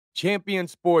Champion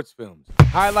Sports Films,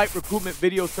 highlight recruitment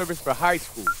video service for high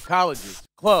schools, colleges,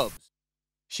 clubs.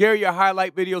 Share your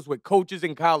highlight videos with coaches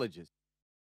and colleges.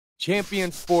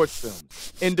 Champion Sports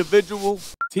Films, individual,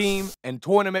 team, and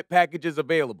tournament packages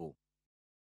available.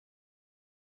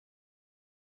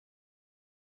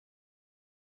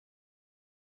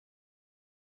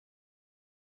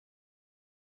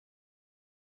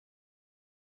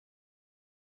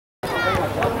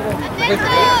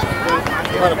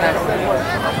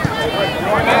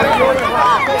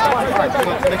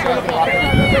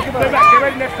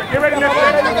 Get ready, Nestor.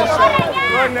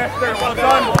 Good, Nestor. Well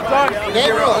done.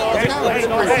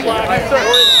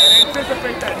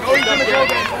 Anticipate that. No, he's gonna go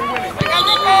there.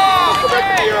 Go back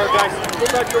to the air, guys. Go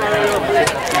back to our area,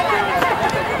 please.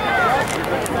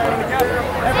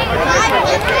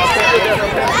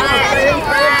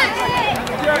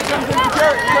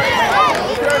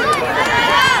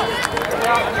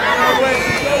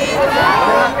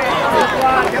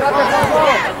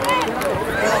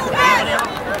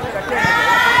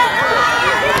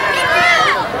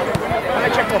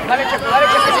 Dale, Checo,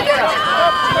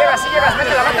 si llegas,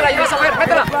 métela, y vas a ver,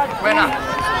 métela. Buena.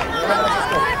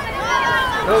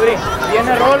 Rodri,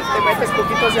 viene rol, te metes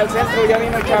poquito hacia el centro, ya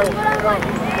viene el chavo.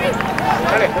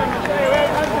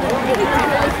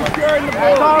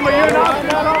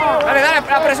 Dale,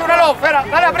 apresúralo, Fer,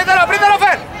 dale, apriétalo,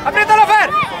 Fer.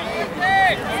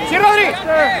 Sí, Rodri.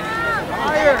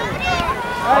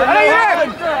 Dale,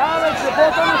 bien.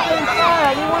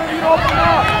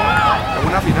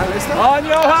 ¿Una final esta? On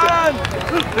Johan!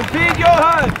 Repeat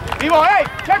Johan! Vivo, hey,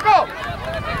 Checo.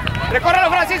 Recórrelo,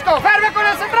 Francisco. Fer, ve con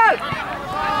el central.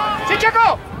 Sí,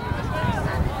 Checo.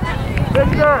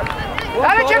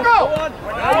 Dale, Checo.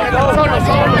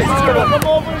 Solo.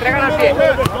 Entregan al pie.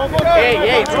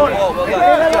 Hey, roll.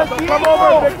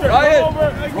 Ryan,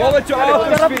 roll it to off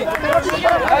the speed.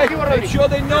 Hey, make sure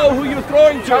they know who you're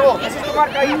throwing to.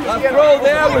 That throw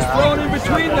there was thrown in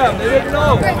between them. They didn't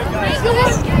know.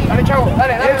 Dale, Chavo,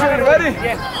 dale. Ready?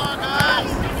 Bien.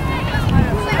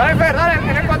 Dale, Fer, dale,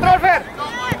 en el control, Fer.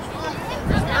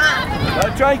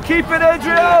 Try and keep it,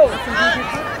 Adriel.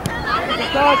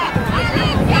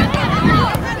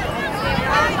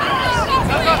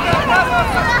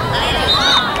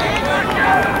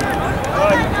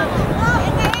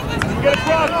 Get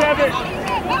across, Kevin.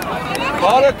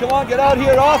 Carter, come on, get out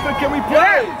here. Alfred, can we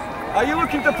play? Are you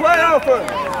looking to play, Alfred?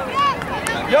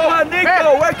 Johan,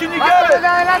 Nico, where can you get it?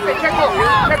 Adelante, Checo.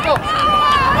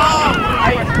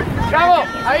 Ahí. Chavo,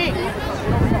 ahí.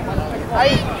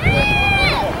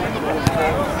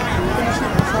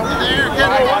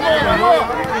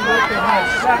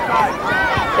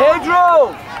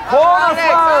 Adriel, corner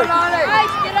flag.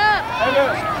 Guys, get up.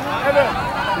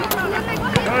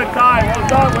 Good time, well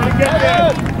done, let it get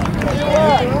there.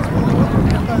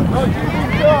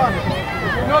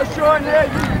 You're not showing there,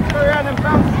 you can turn around and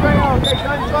bounce straight out. Okay,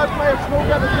 don't try to play a small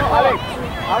game, it's not Alex,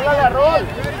 háblale a Rol.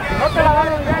 No te la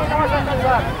ganes bien, no vas a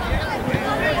alcanzar.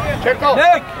 Checo.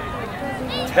 Nick,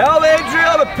 tell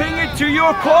Adriel to ping it to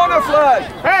your corner flag.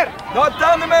 Fer. Not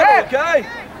down the middle, okay?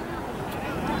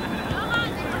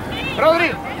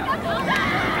 Rodri.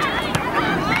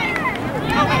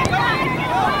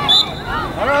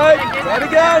 All right, try it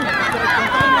again.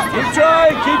 Keep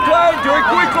trying, keep playing, do it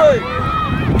quickly.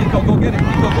 Nico, go get it.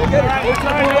 Go get it. Go to the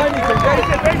line, Nico, get it.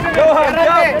 Johan,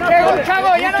 jump.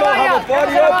 Chavo, ya no Nico, have a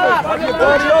body open. Have your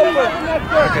body open.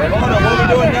 Okay, Lana, what are we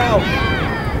doing now?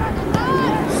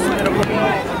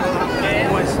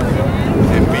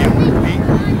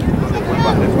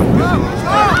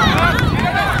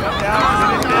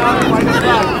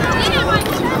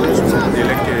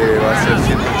 Dile que va a ser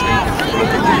 180.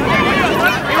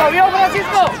 ¡Vivo,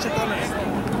 Francisco!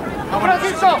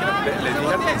 ¡Francisco! Les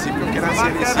dije al principio que era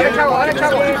serie 100. Dale, Chavo.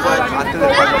 Antes de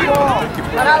partir con otro equipo.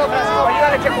 Parado, Francisco.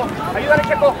 Ayúdale,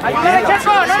 Checo.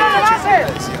 ¡No lo haces!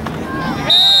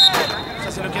 O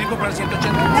sea, si lo quieren comprar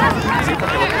 180. Sí,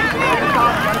 porque lo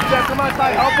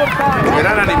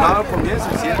hubieran animado por 10, es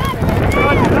cierto.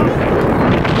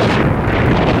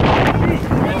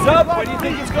 What's up? Where do you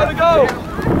think it's gonna go?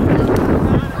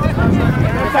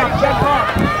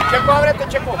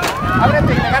 Checo,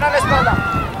 ábrete y me gana la espalda.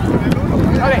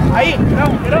 Dale, ahí.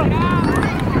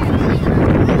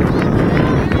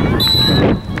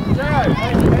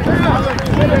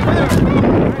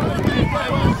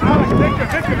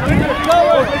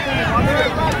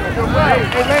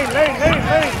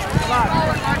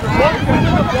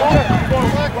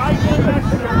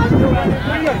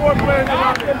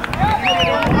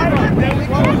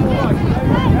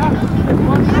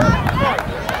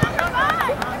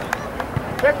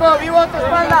 Checo, vivo a tu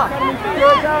espalda.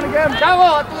 Chavo,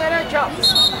 a tu derecha.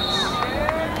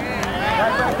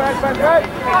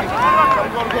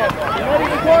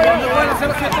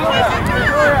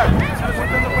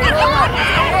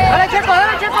 Dale, Checo,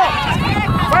 dale, Checo.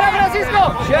 Fuera, Francisco.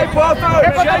 Shape Arthur,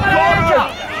 Checo, shape toma la derecha. corner.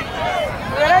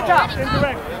 Derecha.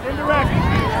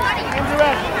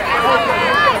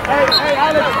 Hey,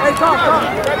 Alex, hey, talk.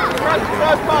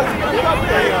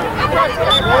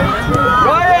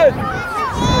 Ryan,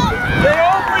 the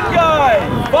open guy.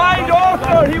 Find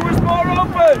Arthur, he was more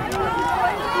open.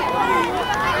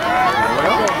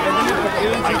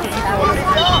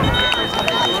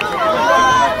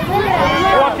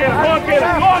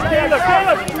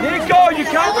 Nico, you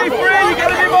can't be free, you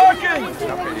gotta be marking.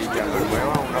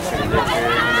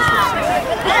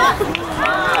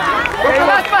 Poco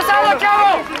más pasado,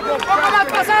 chavo. Poco más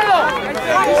pasado.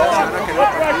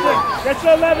 Get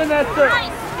your 11, Esther.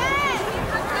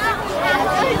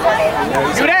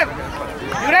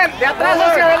 Yurem, de atrás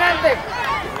hacia adelante.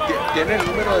 ¿Tiene el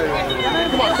número de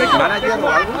manager o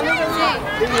algo?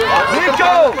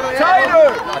 Nico,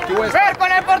 Tyler. Fer,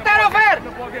 con el portero, Fer.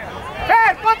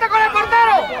 Fer, ponte con el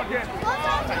portero.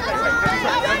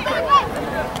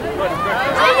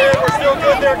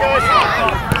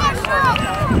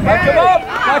 Back him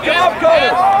up, Cody.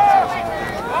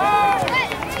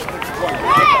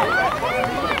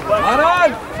 On.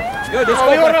 Good, let's go.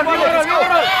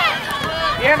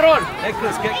 Bien, Rol.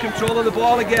 Nicholas, get control of the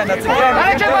ball again. That's again.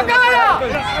 Dale, Checo, cámara.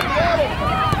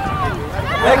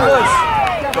 Nicholas,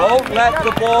 don't let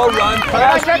the ball run Buena,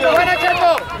 past Checo, you. buena,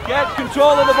 Checo. Get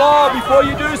control of the ball before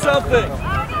you do something.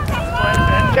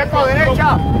 Checo,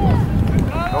 derecha.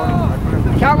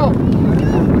 Chavo.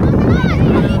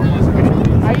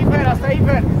 Ahí, Fer, hasta ahí,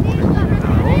 Fer.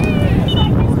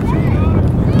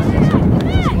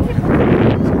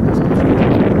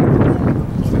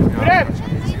 Yurem.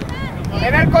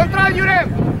 En el control, Yurem.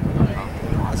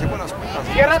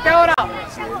 Ciérrate ahora.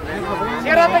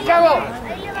 Ciérrate, Chavo.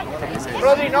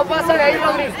 Rodri, no pasa de ahí,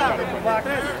 Rodri.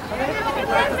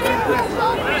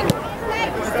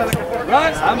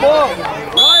 Right, and ball.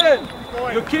 Ryan,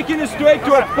 you're kicking it straight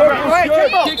to a purple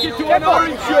shirt. Kick it to an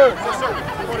orange shirt.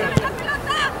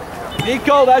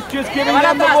 Nico, that's just giving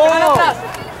them the ball.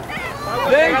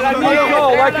 Think,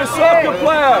 Nico, like a soccer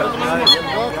player.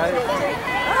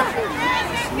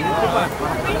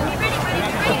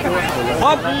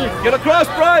 Up, get across,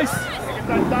 Bryce.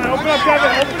 Open up,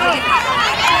 Kevin, open up.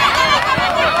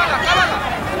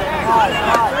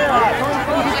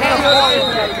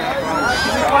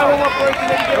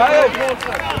 Ryan,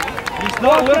 he's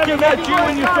not looking at you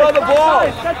when you throw the ball.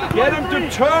 Get him to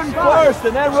turn first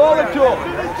and then roll it to him.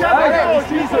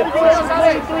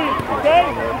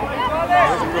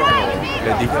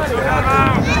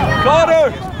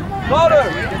 Carter,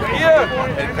 here.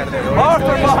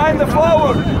 Arthur behind the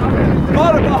forward.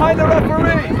 Carter behind the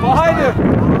referee. Behind him.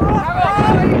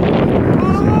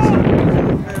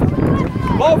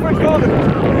 Go for it, Carter.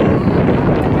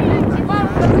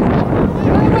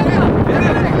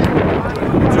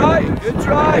 Good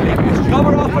try.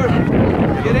 Cover Arthur.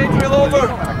 Get Adriel over.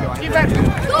 Y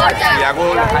hago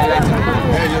los highlights.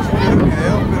 Yo subí el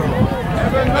video,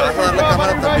 pero me vas a dar la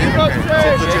cámara también.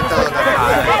 180 dólares.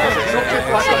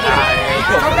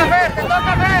 Te toca, Fer, te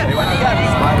toca, Fer.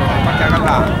 Para que hagan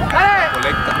la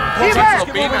colecta. Sí, Fer.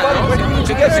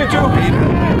 She gets you too.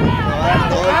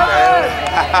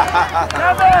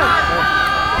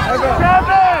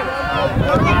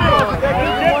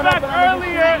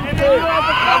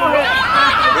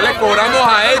 No le cobramos a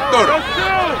Héctor.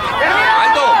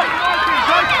 Aldo.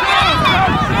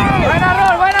 Buena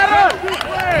Rol, buena Rol.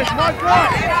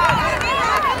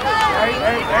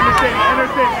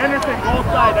 Anderson, goal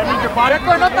side. That means your body.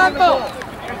 Checo, no tanto.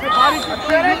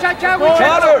 Derecha, Chavo.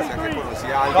 Carter,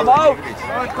 come out.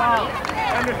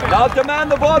 Now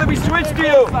demand the ball to be switched to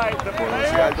you.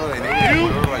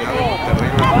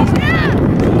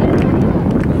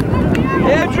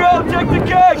 Adriel, take the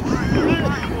kick.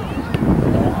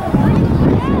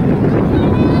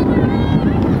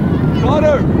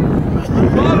 Carter,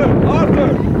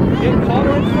 Arthur, get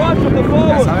Carter in front of the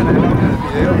forward.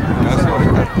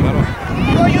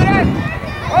 Go, Yurem.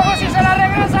 Ojo si se la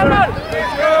regresa, Rol.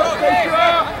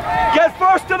 Get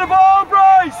first to the ball,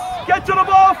 Bryce. Get to the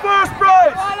ball first,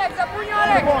 Bryce. Alex, apuño,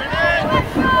 Alex.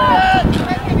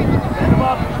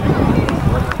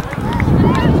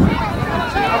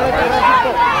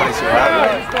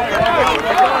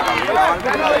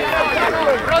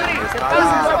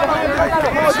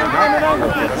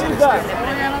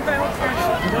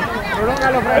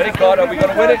 Ready, Carter? Are we going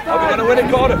to win it? Are we going to win it,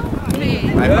 Carter?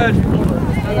 Good.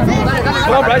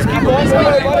 Come on, Bryce, keep going.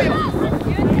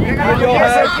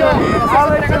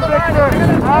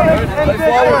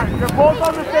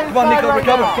 Come on, Nico,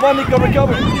 recover. Come on, Nico,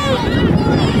 recover.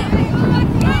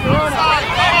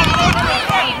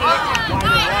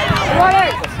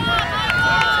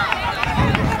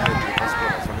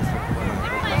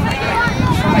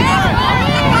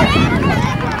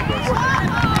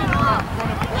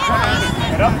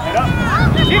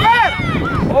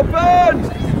 Open!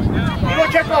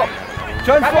 Checo!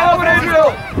 Turn forward,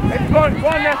 Adriel! Go on,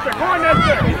 Nestor! Go on,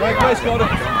 Nestor! Right place, Connor.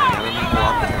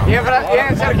 Bien,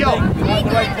 Sergio. Not the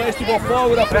right place to go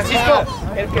forward up Francisco,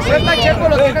 el que suelta Checo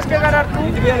lo tienes que agarrar tú. You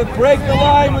need to be able to break the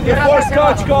line with your first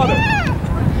touch, Connor.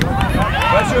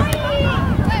 Pressure.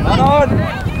 And on.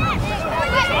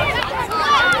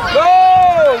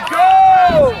 Go! Go!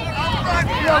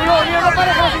 Mira, no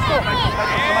pares, Francisco.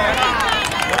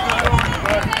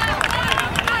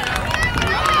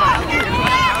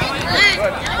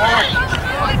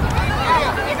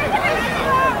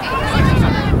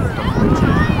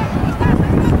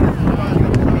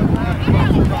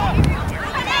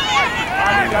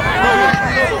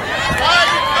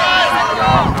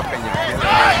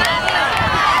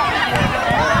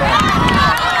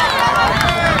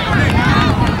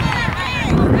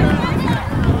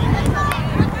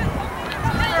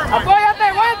 Apóyate,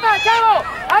 vuelta, Chavo.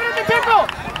 Ábrete, Checo.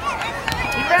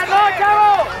 Y no,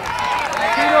 Chavo.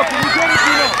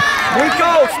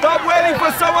 Nico, stop waiting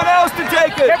for someone else to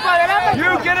take it.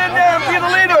 You get in there and be the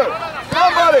leader.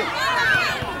 Somebody.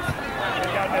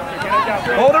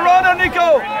 Hold a runner,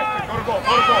 Nico.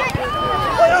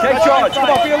 Take charge. Come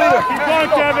on, be a leader. Keep going,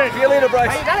 Kevin. Be a leader,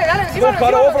 Bryce. Go,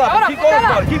 Carter, overlap. Keep going,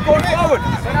 Carter. Keep going forward.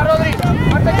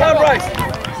 Come on, Bryce.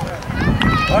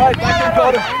 All right, back in,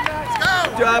 Carter.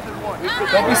 Good job.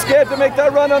 Don't be scared to make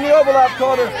that run on the overlap,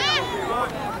 Carter.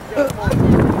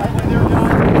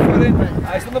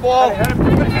 Eyes on the ball.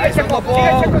 Eyes on the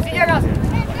ball.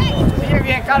 Sigue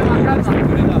bien, calma.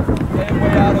 Good enough. Get a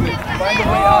way out of it. Find a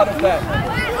way out of that.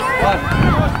 One.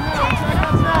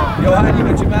 Johan, you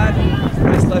got your man.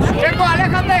 Nice left shoulder. Checo,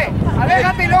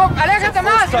 aléjate y luego, aléjate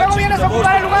más y luego vienes a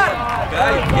ocupar el lugar.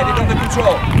 Okay, get it under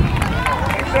control.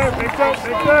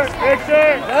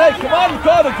 Hey, come on,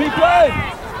 Carter, keep playing.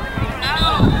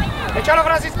 Échalo,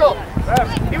 Francisco.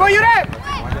 ¡Vivo, Yurem!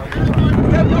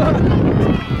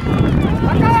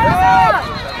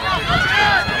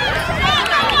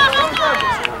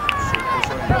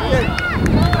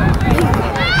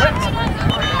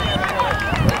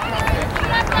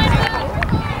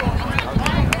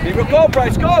 Go,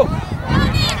 Bryce, go!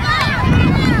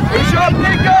 Push up,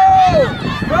 Nico!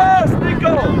 Cross,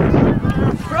 Nico!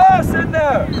 Cross in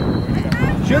there!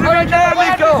 Shoot it in there,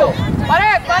 Nico!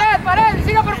 Pared!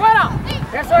 ¡Siga por fuera!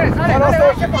 Eso es, dale,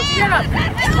 Checo, síguela.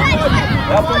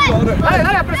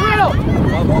 Dale, apresúralo.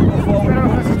 Come on, go forward. Come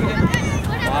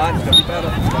on, it's gonna be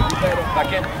better.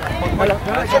 Back in.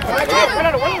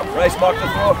 Bryce, mark the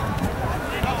throw.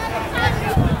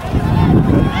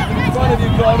 In front of you,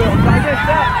 Carter.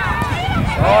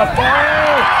 Off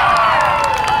ball!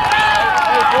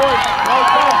 Hey, boys,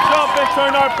 jump and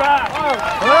turn our back.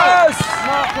 Yes!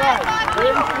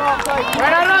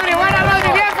 Buena, Rodri,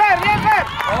 bien, Fer.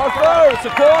 Arthur, it's a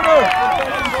corner.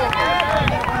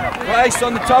 Bryce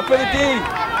on the top of the D.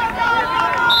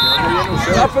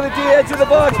 Top of the D, edge of the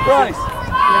box, Bryce.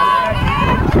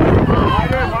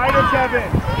 Wider, Kevin.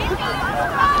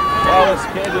 Wallace,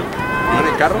 Katy. ¿En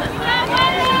el carro?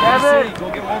 Kevin, go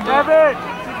get warmed up. Kevin,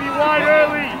 be wide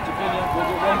early. Go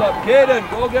get warmed up. Kaden,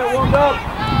 go get warmed up.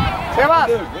 Sebas,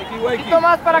 Wakey. un poquito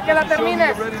más para que la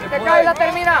termines. Si te cae, la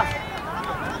terminas.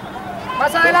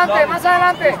 Más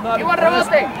adelante. Igual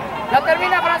rebote. La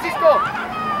termina, Francisco.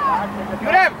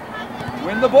 Yurem.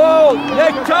 Win the ball.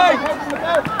 Neck tight.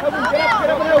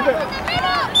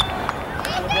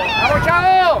 Vamos,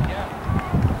 Chavo.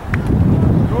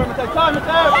 Don't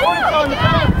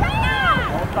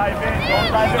dive in.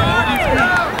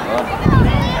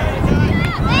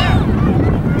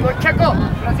 Checo,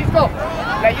 Francisco,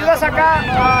 le ayudas acá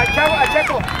a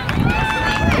Checo.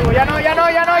 Digo, ya no.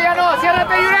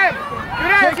 Ciérrate, Yurem.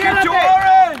 Kick it to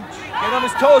Orange. Get on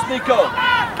his toes, Nico.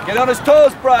 Get on his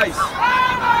toes, Bryce.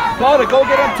 Carter, go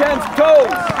get on 10's toes.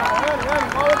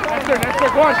 Nestor,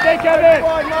 go on, stay, Kevin.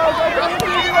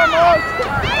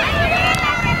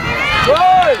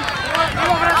 Good.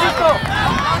 Vivo, Francisco.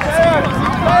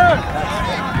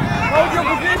 Hold your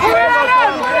position. Stay in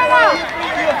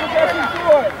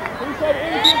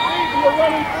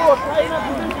that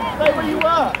position. Stay where you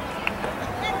are.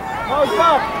 Close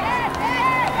up.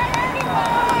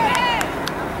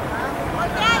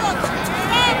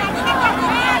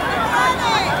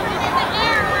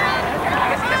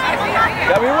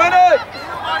 Can we win it?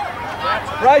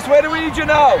 Bryce, where do we need you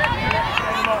now?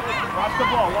 Watch the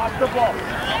ball, watch the ball.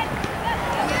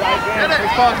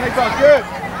 Big ball, good.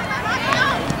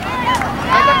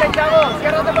 Métete, Chavo.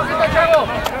 Ciérrate un poquito, Chavo.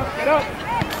 Get up.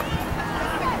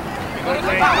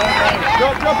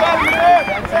 Jump out of here.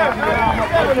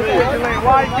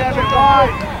 Wide, Kevin,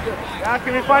 wide. Now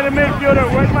can we find a midfielder?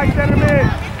 Where's my center mid?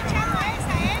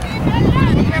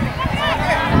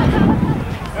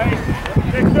 Hey,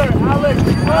 Victor, Alex,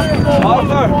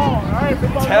 Arthur,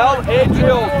 tell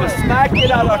Adriel to smack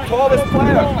it at our tallest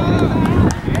player.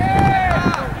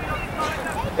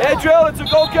 Adriel, it's a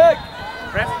goal kick.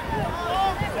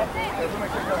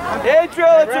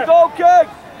 Adriel, it's a goal kick.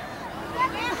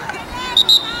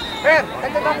 Ven,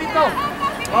 vente tantito.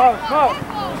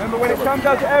 Remember when it comes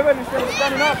out to Evan, instead of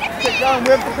standing up, sit down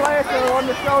with the player so on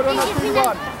the shoulder, not too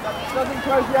much. Doesn't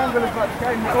close the angle as much,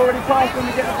 okay? You've already passed when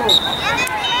you get the ball.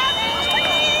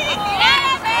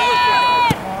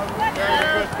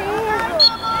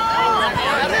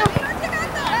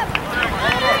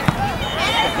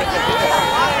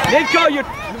 Nico, you...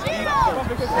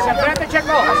 Hacia el frente,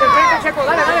 Checo. Hacia el frente, Checo.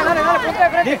 Dale, dale, dale, dale. Ponte de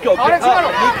frente. Nico, Ahora get up. encímalo.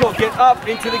 Nico, get up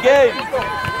into the game.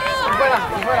 Fuera,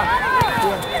 fuera.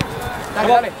 Dale,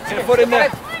 Come on, dale. get a foot in there.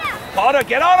 Carter,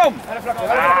 get on him.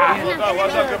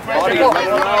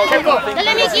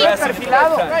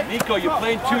 Nico, you're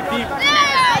playing too deep.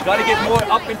 You got to get more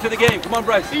up into the game. Come on,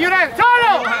 Bryce. Y Yuren,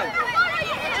 solo.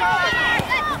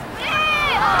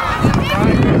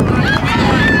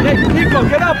 Nico,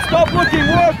 get up. Stop looking.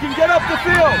 Work and get up the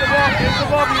field.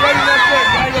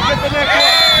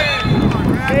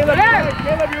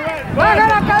 Caleb, you're right. Baja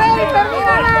la cadera y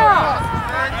termínala.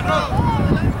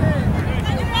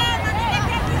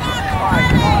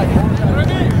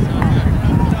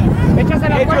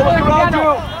 Échasela al cuerpo de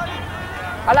Emiliano.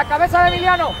 A la cabeza de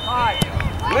Emiliano.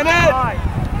 Win it.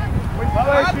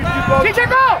 ¡Sí,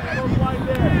 Checo!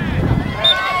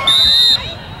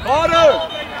 Carter,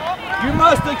 you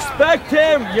must expect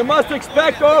him. You must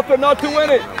expect Arthur not to win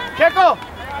it. Checo.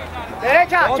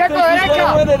 Derecha, Don't Checo, think he's going to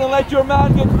derecha. win it and let your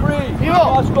man get free. You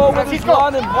Vivo, must go with his Francisco.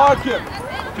 run and mark him.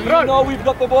 So you know we've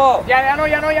got the ball. Ya no.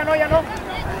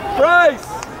 Bryce!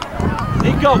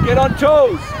 Nico, get on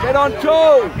toes. Get on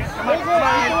toes.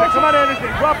 Come on,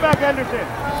 Anderson. Drop back, Anderson.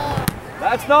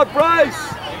 That's not Bryce.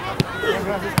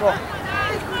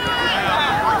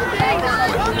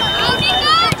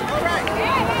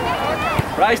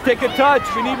 Bryce, take a touch.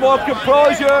 We need more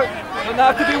composure. Doesn't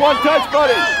have to be one touch,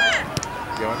 buddy.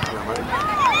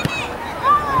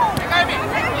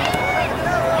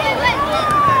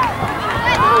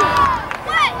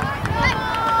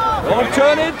 Don't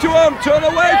turn into him. Turn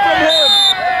away from him.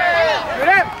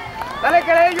 Yuren, dale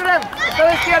que le dé Yuren. Está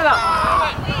de izquierda.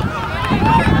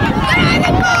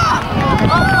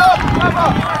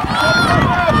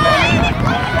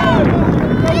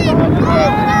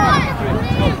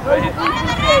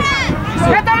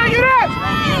 ¡Métalo, Yuren!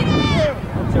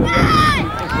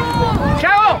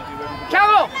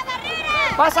 Chavo,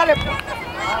 pásale,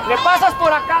 le pasas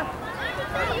por acá.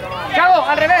 Chavo,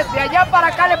 al revés, de allá para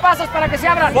acá le pasas para que se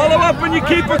abran. Follow up when you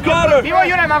keep it, Carter. Vivo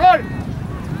Yuren, magol.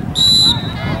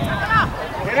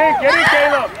 Get in,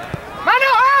 Caleb.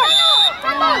 ¡Mano!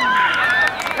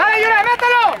 ¡Dale, Yuren,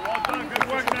 mételo! Well done, good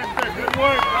work, Nestor, good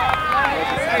work.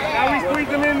 Hey, now we squeeze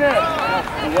him in there.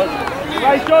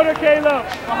 Right shoulder, Caleb.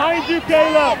 Behind you,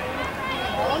 Caleb.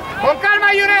 Con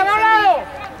calma, Yuren, a un lado.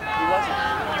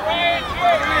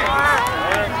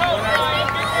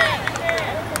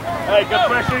 Hey, good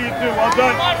pressure, you two. Well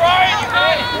done.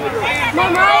 Come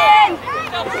on, Ryan!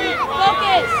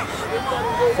 Focus!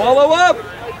 Follow up.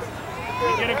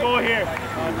 Get a goal here.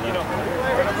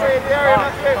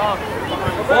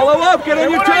 Follow up. Get on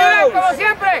your Seguro, Yuren, como toes.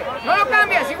 siempre. No lo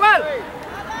cambies, igual.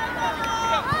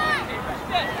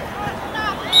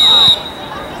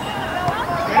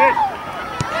 Get it.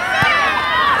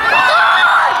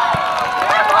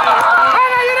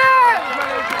 ¡Gana, Yuren!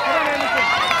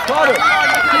 Carter,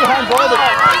 he handballed it.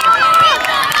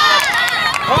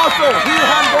 Arthur, he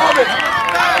handballed it.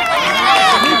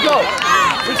 Nico,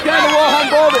 which kind of wall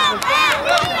handballed it?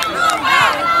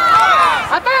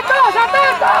 ¡Atentos,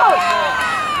 atentos!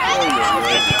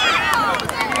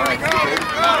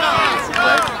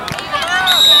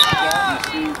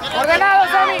 Ordenado,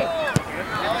 Sammy.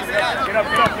 Get up.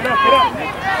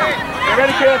 Get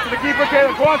ready, Caleb, to the keeper,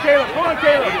 Caleb. Go on,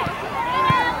 Caleb.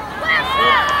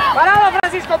 Parado,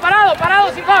 Francisco, parado,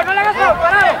 sin gol, no le hagas gol,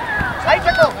 parado. Ahí,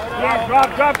 Checo.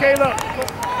 Drop, Caleb.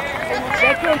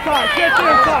 Get to him.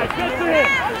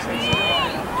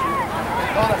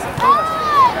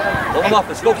 Hold him off.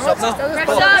 Let's go for something now. Press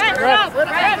Go. up!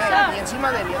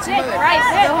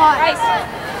 Price!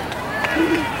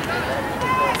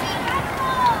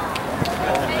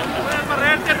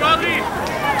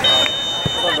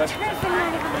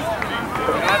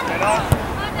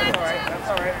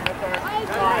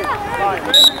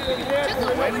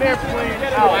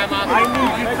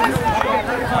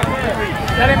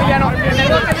 Dale, Emiliano. En el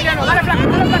bote, Emiliano. Dale, flaco.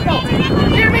 Dale, flaco.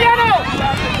 ¡Sí, Emiliano!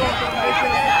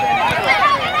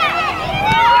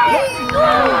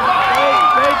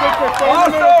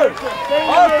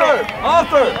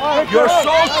 Arthur, you're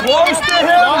so close to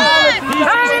him. He's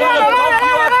just going to bump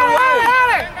you out the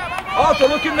way. Arthur,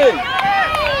 look at me.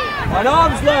 An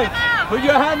arm's length. Put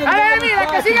your hand in the middle. Mira,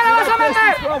 que siga la vas a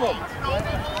meter.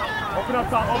 Open up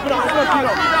top, open up,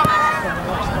 Tito.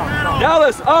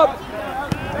 Dallas, up.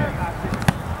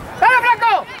 ¡Dale,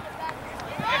 flaco!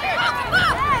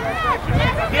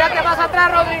 Tírate más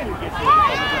atrás, Rodri.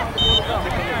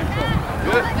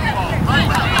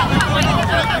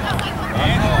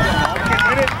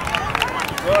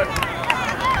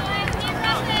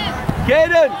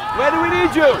 Kaden, where do we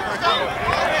need you?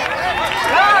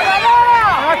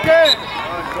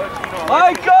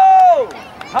 Michael!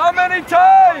 How many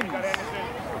times?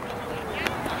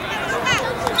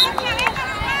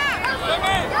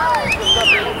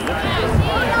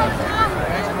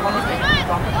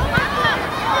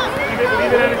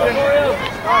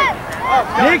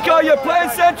 Nico, you're playing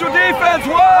central defense.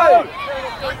 Why?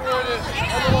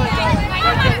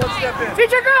 ¡Sí,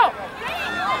 Checo!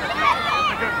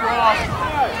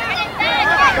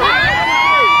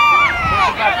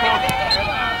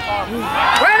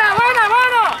 ¡Buena, buena,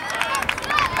 buena!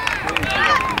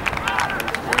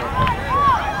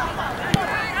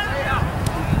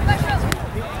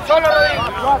 Solo, Rodrigo.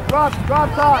 Drop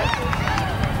time.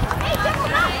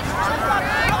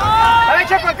 Dale,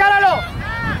 Checo, encáralo.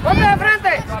 Ponte de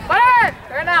frente. ¡Vale!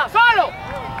 ¡Venga, solo!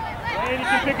 And you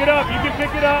can pick it up, you can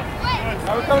pick it up.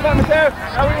 Now we're coming back, Mateo.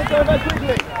 Now we're coming back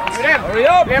quickly. Yurem, Hurry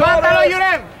up, levántalo,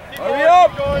 Yurem. Hurry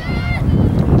up.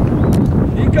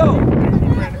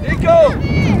 Nico,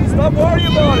 stop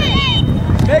worrying about it.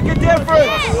 Make a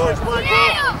difference.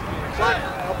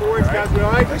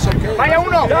 Vaya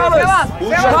uno. Dallas,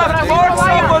 you have to mark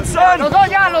someone, son. Los dos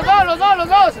ya, los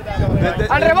dos.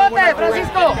 Al rebote,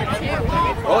 Francisco.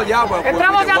 Oh, ya, bueno.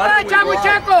 Entramos de atrás, Chago y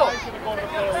Checo.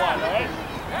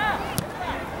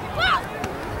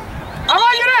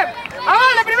 ¡Vamos, Yurem!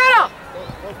 ¡Vamos, de primera!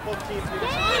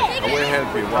 I will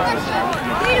help you.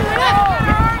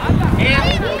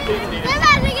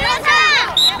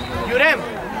 Yurem,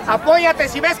 apóyate.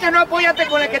 Si ves que no, apóyate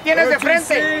con el que tienes de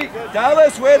frente.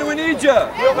 Dallas, where do we need you?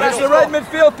 Where's the right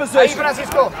midfield Ahí, position?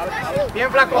 Francisco. Bien,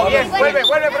 flaco, bien. Vuelve,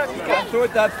 Francisco. Don't throw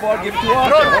it that far, give it to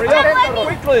Arthur. Hurry up,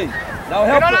 quickly. Now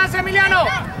 ¡Que help no him. lance, Emiliano!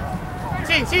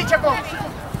 Sí, Checo.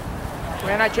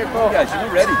 Buena, Checo. Guys, you're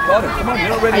not ready. Got it. Come on, you're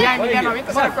not ready. Allá, to play Emiliano, here.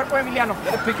 aviéntase Come al on. cuerpo de Emiliano.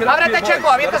 Gotta pick it up Ábrete, here, Checo,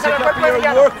 boys. aviéntase al Gotta cuerpo de pick up your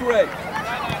Emiliano. work rate.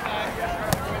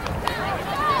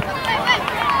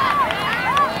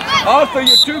 Arthur,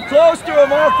 you're too close to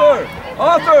him, Arthur.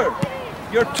 Arthur,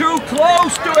 you're too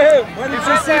close to him when he's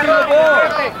receiving the ball.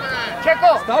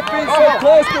 Checo. Stop being so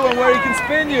close to him where he can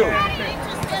spin you.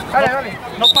 Dale.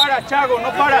 No para, Chago,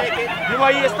 no para. Digo,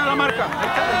 ahí está la marca. Ahí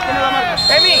tiene la marca.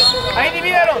 Emi, ahí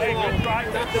divídelos.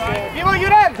 Vivo,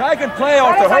 Yurem. Tag and play,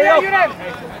 Arthur. Vamos Hurry allá, up. Yurem.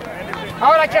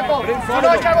 Ahora, Checo.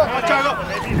 No, Chago.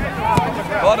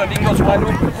 Got it. Nico's wide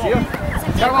open. See him?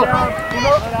 Chago.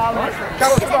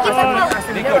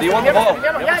 Nico, do you want the ball?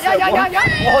 Ya.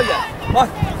 Oh, yeah. Come on.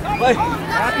 Play.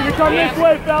 After you come this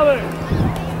way, fellas.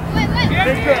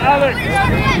 Victor, Alex.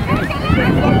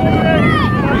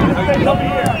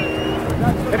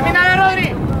 Termínale,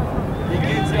 Rodrigo.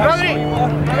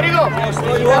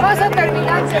 La vas a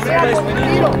terminar, que sea con un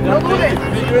tiro. No dudes.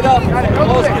 Figure it out. Dale, no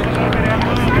dudes.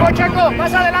 Vivo, Checo.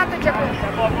 Más adelante, Checo.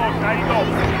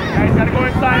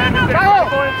 Chago.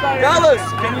 Dallas,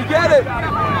 can you get it?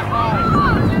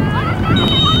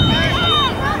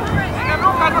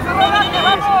 Termínala,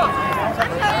 Francisco.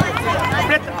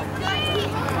 Shake.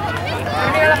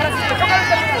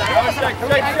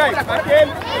 Back in.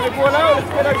 Let's go out. Let's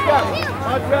get our shot.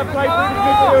 Let's play through the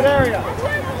midfield area.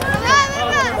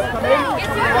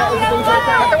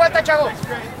 Date vuelta, Chago.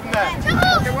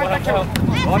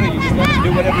 Connor, you just let him do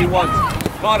whatever he wants.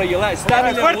 Connor, you let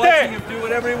standing there watching him do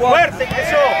whatever he wants. Fuerte,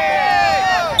 eso.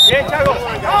 Bien, Chago.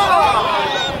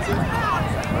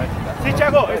 Sí,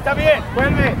 Chago, está bien.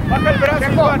 Vuelve. Baja el brazo.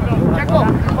 Checo.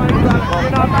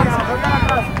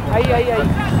 Ahí.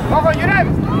 Ojo, Yurem.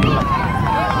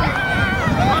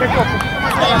 Checo.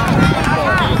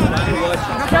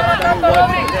 No se abra tanto,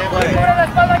 Rodri. Cubre la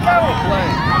espalda, Chago.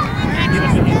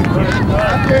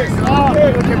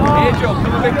 Angel,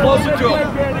 come a bit closer to him.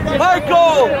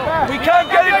 Michael, we can't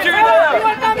get it to you now.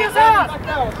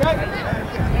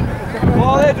 Come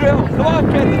on, Adriel. Come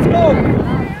on, kid. Let's go.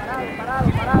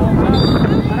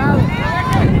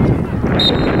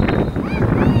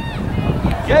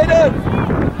 Kaden,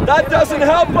 that doesn't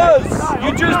help us.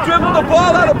 You just dribbled the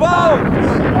ball out of bounds.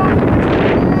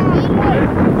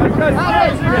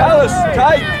 Dallas,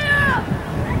 tight.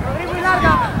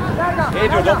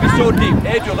 Adriel, don't be so deep.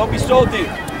 Adriel, don't be so deep.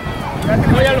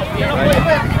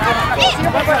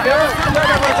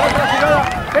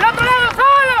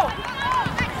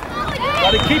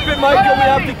 Gotta keep it, Michael. We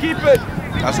have to keep it.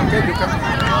 That's okay, you can.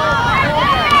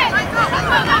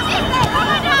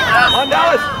 Come on,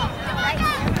 Dallas.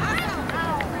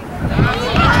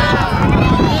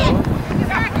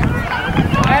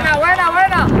 Buena, buena,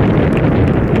 buena.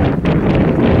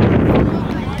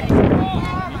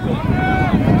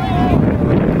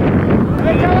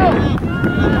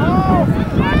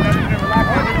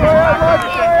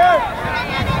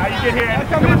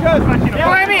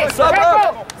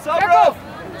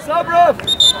 Sub-roof!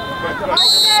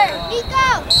 Nico,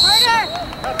 harder!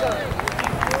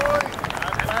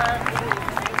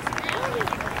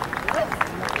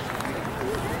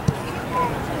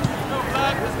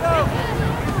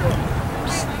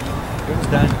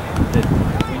 Understand that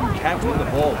when you can't win the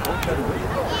ball, don't try to win it.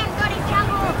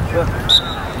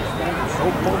 So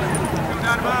close.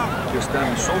 You're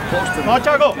standing so close to the No,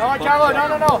 Chago,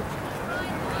 no.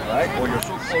 Right? Or you're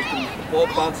so close to the ball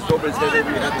bounces over his head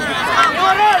over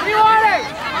your head.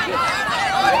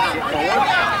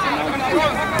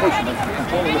 Pushing,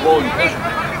 controlling the ball and pushing.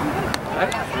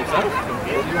 Right? What's that?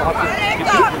 You don't have to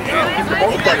keep the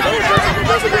ball tight. It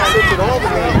doesn't make sense at all to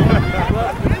me.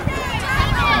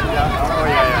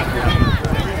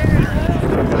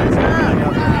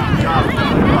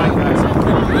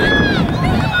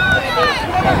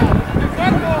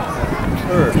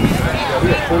 We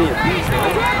have plenty of these.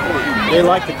 They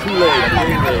like the Kool-Aid.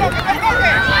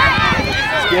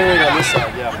 Scaring on this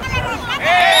side, yeah.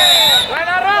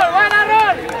 Buena roll.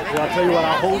 Well, I'll tell you what,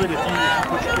 I'll hold it if you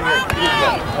put your finger.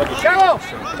 Chago,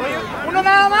 uno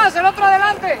nada más, el otro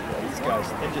adelante. These guys,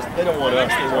 they don't want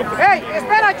us, they want the... Hey,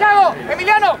 espera, Chago.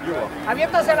 Emiliano,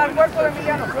 aviéntasela al cuerpo de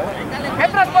Emiliano.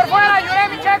 Entras por fuera,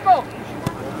 Yurem y Checo.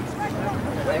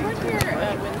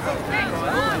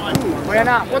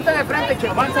 Buena, ponte de frente,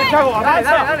 Checo. Avanza, Chago,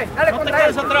 avanza. Dale contra él.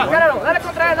 Espéralo, dale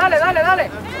contra él, dale. Dale.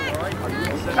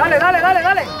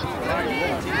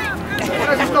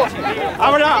 Francisco.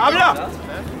 ¡Habla!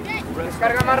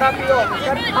 Descarga más rápido.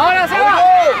 Ahora se va.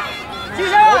 Sí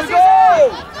se va.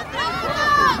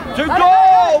 Good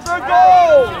goal!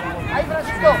 Ahí,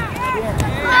 Francisco.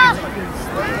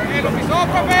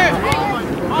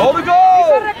 Go to Hizo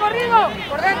goal! recorrido.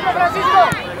 Por dentro, Francisco.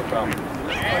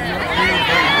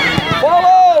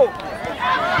 Follow!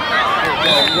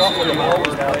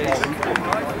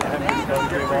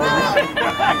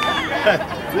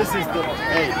 This is the,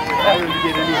 hey, I didn't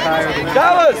get any higher than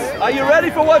Dallas, are you ready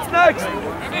for what's next?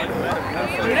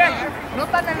 Miren, no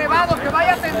tan elevado, que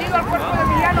vaya tendido al cuerpo de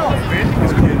Emiliano.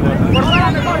 Por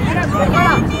fuera mejor, miren, por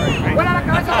fuera. Vuela la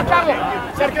cabeza de Chago.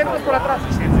 Sergio, entras por atrás.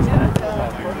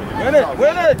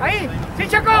 Win it! Ahí, sí,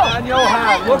 Checo. And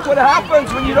Johan, look what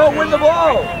happens when you don't win the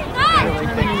ball.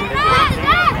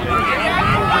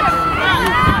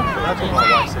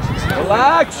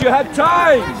 Relax, you had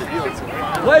time.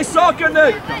 Play soccer,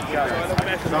 Nick.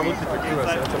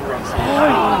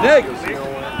 Nick.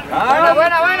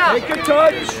 Buena. Take a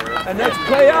touch and let's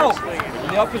play out in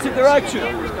the opposite direction.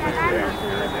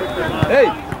 Hey,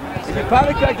 if you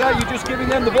panic like that, you're just giving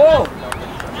them the ball.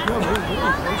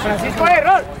 Francisco,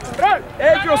 roll.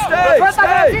 Adriel, stay. Suelta,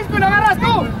 Francisco, y lo agarras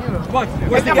tú. Come on,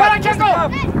 where's the Fuera, gap? Checo.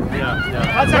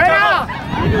 Buena.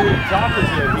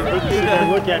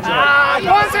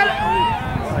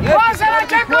 Pónsela,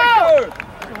 Checo.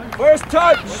 First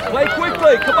touch. Play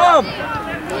quickly. Come on.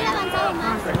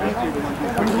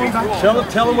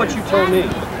 Tell him what you told me.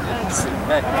 Look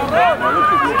at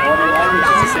your body language.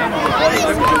 It's the same as the body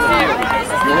language.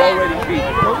 You're already beat.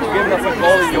 You're giving up a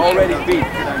goal and you're already beat.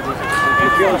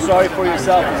 You're feeling sorry for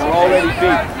yourself and you're already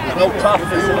beat. There's no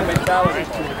toughness in the mentality.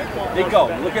 Nico,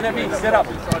 looking at me. Sit up.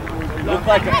 You look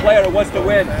like a player who wants to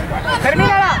win.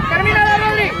 Termínala,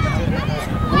 Rodri.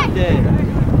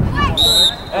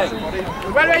 Hey.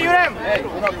 Vuelve, Yurem. Hey,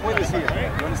 we're not quitters here.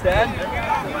 You understand?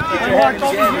 Get your heart in the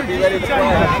game and be ready to play. I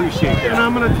appreciate that. And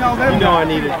I'm going to tell them. You know I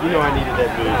needed that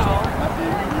boost.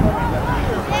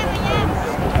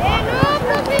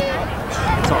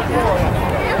 It's all good.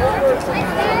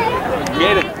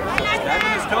 Get it. Stand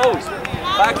on his toes.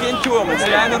 Back into him and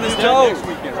stand on his toes.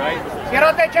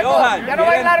 Ciérrate, Checo. Johan, Ya no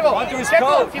va a ir largo. onto his Checo,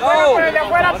 toes. si juega por el de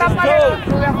afuera, tápale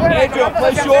lo de afuera. Adriel,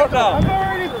 play short now.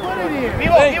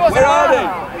 Vivo, Hey, Vivo se where are va.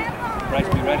 they? Bryce,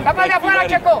 be ready. Tapa de afuera,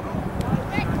 Checo.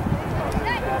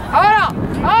 Ahora,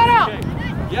 ahora.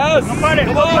 Yes. Come on. Yes.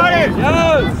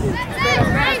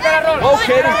 Espera, Rol. Oh,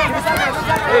 Katy.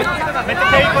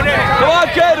 Come on,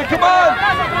 Katy. Come on.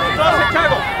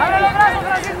 Abre los brazos,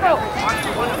 Francisco.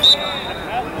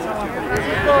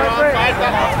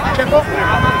 Checo.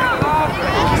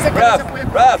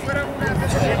 Ref.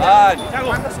 On.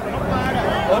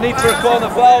 No need for a call on the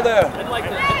foul there.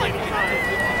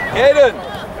 Kaden,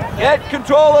 get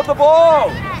control of the ball.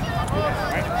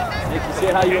 Nick, you see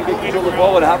how you don't get control of the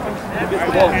ball? What happens? You miss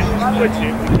the ball.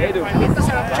 Kaden,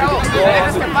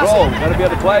 control. You gotta be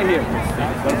able to play here.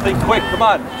 Gotta think quick. Come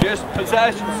on. Just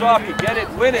possession soccer. Get it.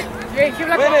 Win it. Win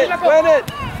it. Win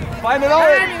it. Find it on.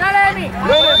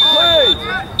 Win it, please.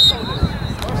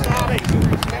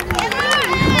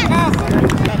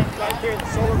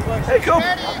 Hey, Coop.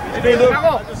 Hey, Luke.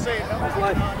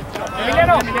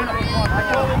 Emiliano.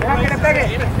 Deja que le pegue.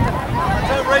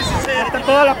 Está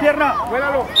toda la pierna.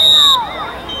 Juégalo.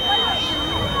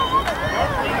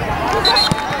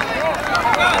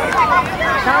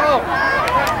 Chavo.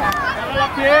 La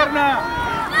pierna.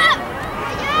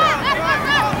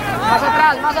 Más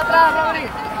atrás, Rodri.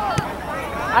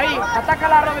 Ahí,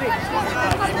 atácala, Rodri.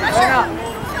 Venga.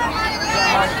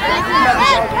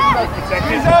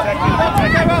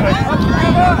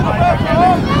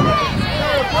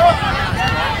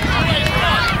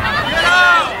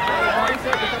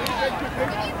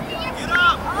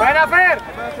 Buena, Fer.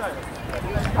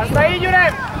 Hasta ahí,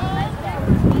 Yurem.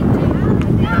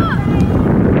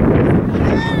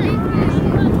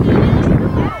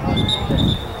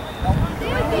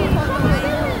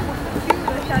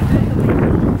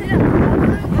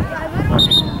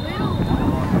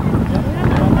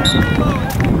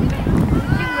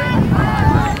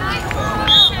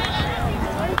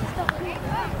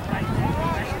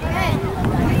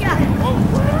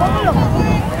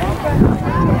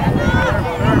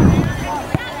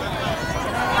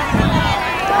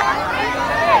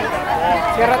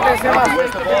 Ciérrate, Sebas.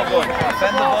 Where's the ball going?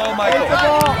 Defend the ball, Michael.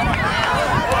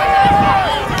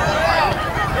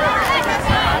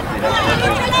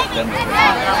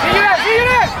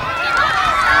 ¡Sigue!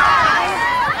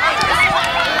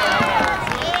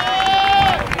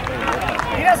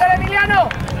 ¡Mírase al Emiliano!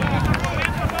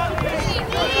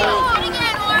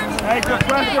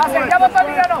 ¡Acercamos a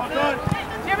Emiliano!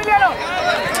 ¡Sí, Emiliano!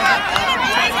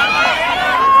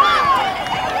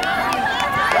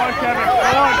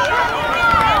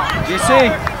 GC,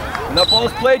 when that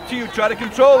ball's played to you, try to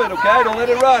control it, okay? Don't let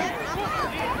it run.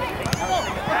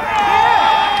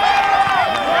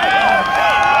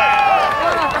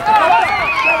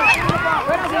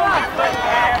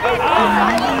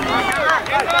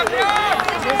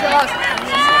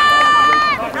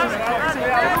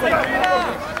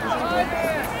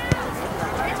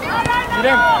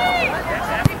 Miren.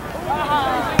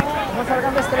 No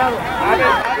salgan de este lado.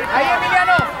 Ahí,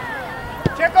 Emiliano.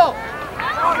 Checo.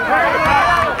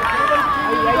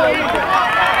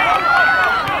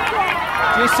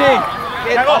 GC,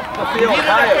 get up the field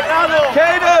higher.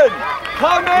 Kaden,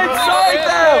 come inside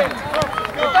them.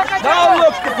 Now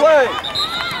look to play.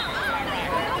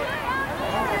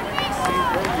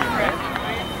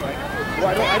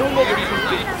 I don't know what you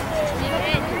think.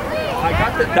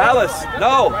 Dallas,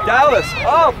 no, Dallas,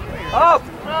 up.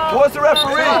 Towards the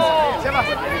referee.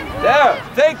 There,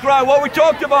 think, Ryan, what we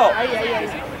talked about.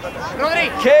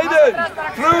 Kaden,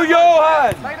 through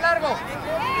Johan.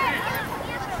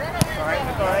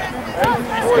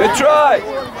 Good try.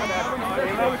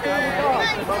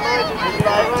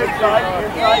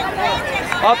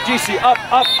 Up, GC,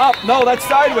 up. No, that's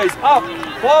sideways, up,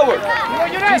 forward.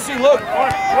 GC, look.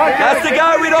 That's the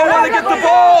guy we don't want to get the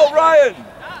ball, Ryan.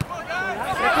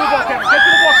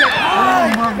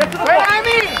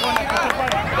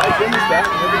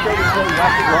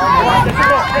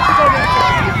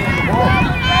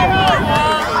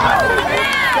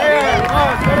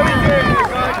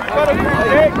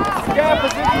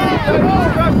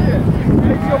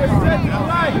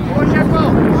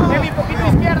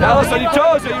 Dallas, on your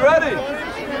toes, are you ready?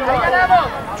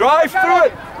 Drive through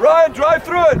it. Ryan, drive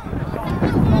through it.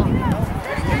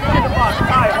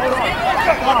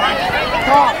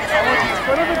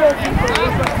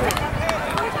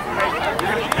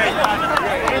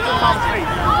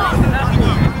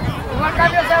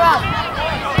 Cambio, se va.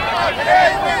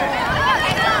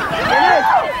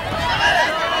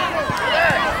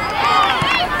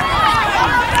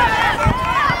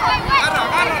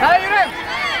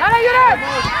 ¡Dale, Yurem!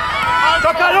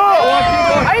 ¡Tócalo!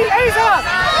 ¡Ahí, Sebas!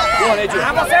 Go on,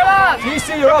 Adrian. ¡Vamos, Sebas! GC,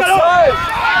 you're outside.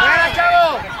 ¡Buena, chavo!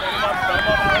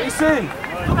 DC.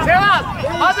 Sebas,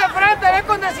 más de frente, ven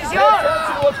con decisión.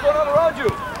 What's going on around you?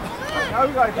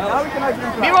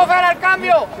 Vivo Fer al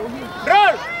cambio.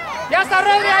 Rol. Ya está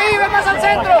Rodri ahí, ven más al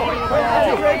centro.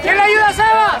 ¿Quién le ayuda a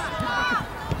Sebas?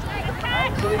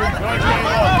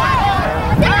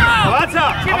 Avanza,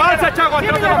 avanza, Chago,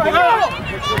 atrás de la jugada.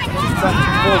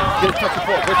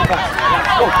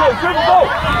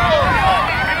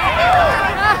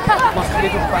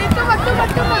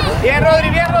 Bien, Rodri,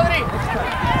 bien, Rodri.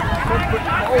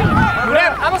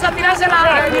 Vamos a tirársela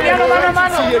a Emiliano mano a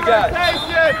mano.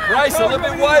 Bryce, a little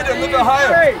bit wider, a little bit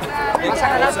higher.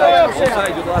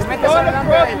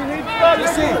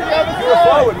 DC, you're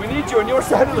forward. We need you on your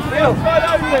side of the field.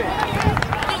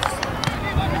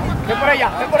 Ven por ella,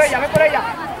 ven por ella, ven por ella.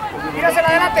 Tírasela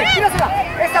adelante, tírasela.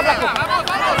 Esta, Blanco.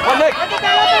 One leg.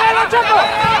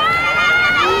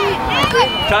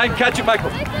 Time, catch it,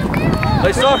 Michael.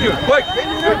 Lay soft you, quick,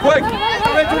 do it quick.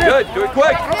 Good, do it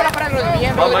quick.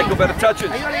 Come on, Michael, better touch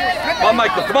it. Come on,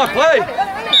 Michael, come on, play.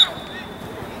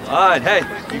 All right, hey,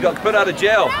 you got put out of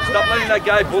jail. Stop letting that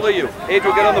guy bully you.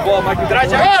 Adriel, get on the ball, Michael.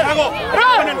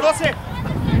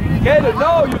 Katy,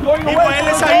 no, you're going away.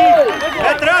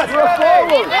 Atrás.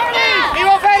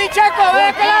 Vivo Fer y Checo, ven de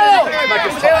aquel lado. Back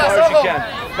as far as you can.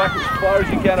 Back as far as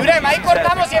you can. Durem, ahí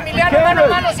cortamos y Emiliano mano a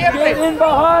mano siempre. In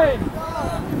behind.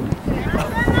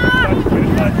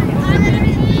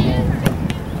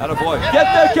 Attaboy. Get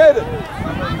there, Katy.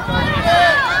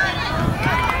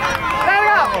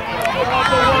 ¡Larga!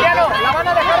 Emiliano, la van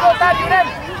a dejar botar, Durem.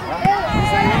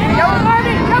 ¡Llamo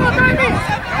Tony! ¡Llamo Tony!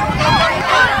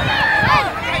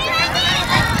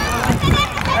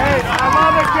 Hey, I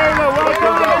love it, Kayla. Well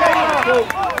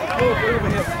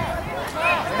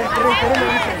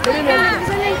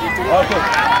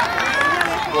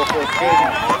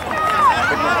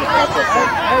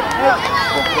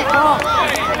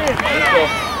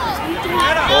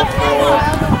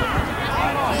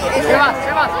done,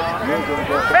 Sebas.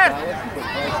 Fer.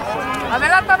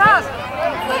 Adelanta más.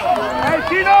 Hey,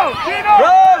 Tino.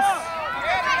 Cross.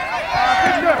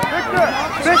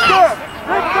 Victor.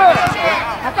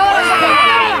 Acaba de sacar.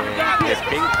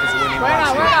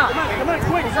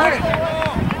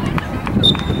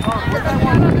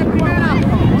 Buena.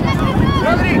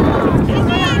 Rodri.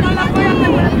 No la apoyate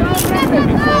por el lado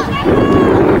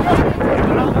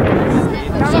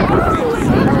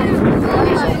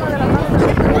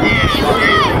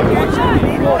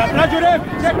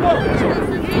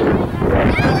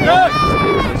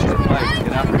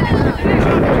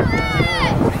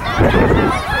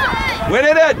Win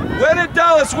it,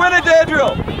 Dallas. Win it,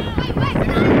 Adriel.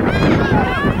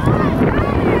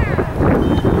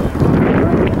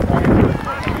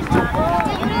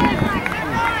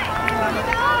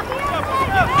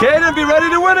 Kaden, be ready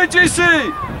to win it,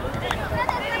 GC.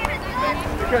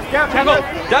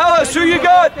 Dallas, who you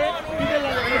got?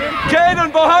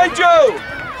 Kaden, behind you.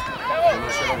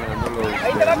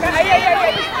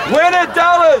 Win it,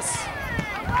 Dallas.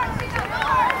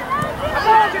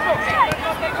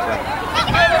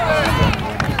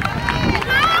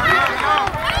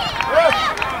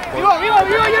 Vivo,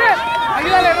 Yures.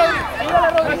 Ayúdale, Rodri.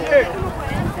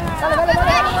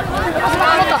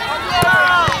 Dale.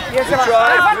 Good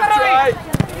try.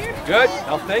 Good,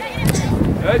 I'll think.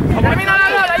 Good, come on. Termina la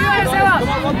bola, ayúdale, Sebas.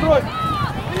 Come on, run through it.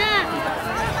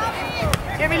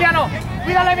 Sí, Emiliano.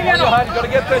 Cuídale, Emiliano. You gotta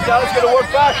get there, Dallas. You gotta work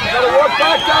back. You gotta work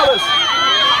back, Dallas.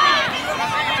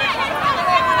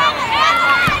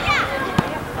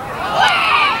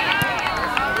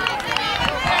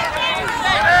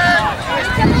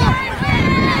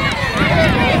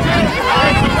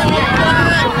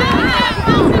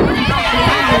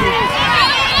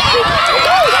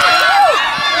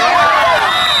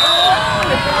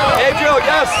 Adriel,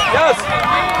 yes.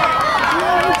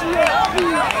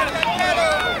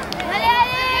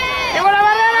 ¡Llevo la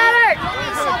barrera, Alex!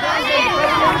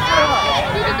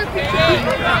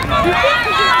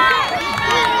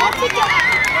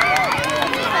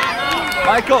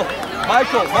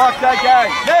 Michael, mark that guy.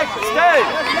 Nick, stay.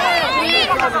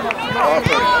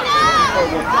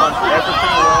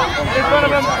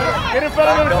 Get in front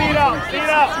of him, feet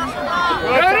out.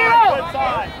 ¡Rodrigo!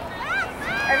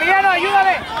 Emiliano,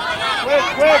 ayúdale. Quick.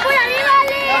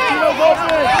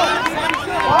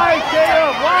 Why,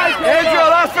 Caleb? Adriel,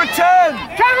 last for 10.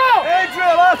 ¡Chago!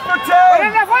 Adriel, last for 10.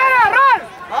 ¡Ven de afuera, Ron!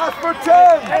 Last for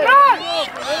 10. ¡Ron!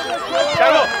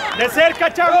 Chago, de cerca,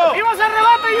 Chago. ¡Vimos el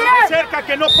rebote, De Yures! cerca,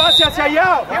 que no pase hacia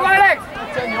allá. ¡Vivo, Alex!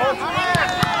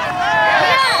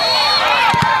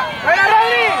 ¡Buena,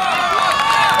 Rodri!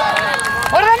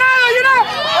 ¡Ordenado, Yures!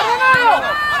 ¡Ordenado!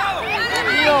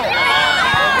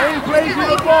 When he plays with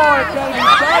the ball, it's going to be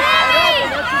tough.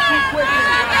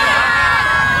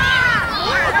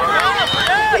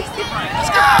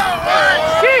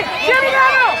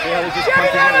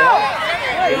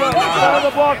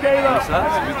 ball, Caleb.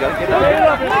 We gotta get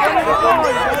out.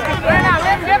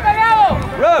 Bien peleado.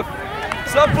 Ref,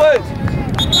 sub please.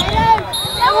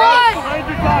 Behind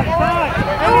you guys, time.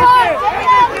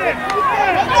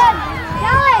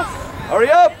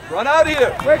 Hurry up, run out of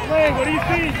here. Quick lane, what do you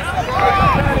see?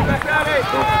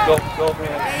 Go.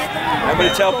 I'm going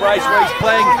to tell Bryce where he's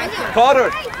playing. Carter,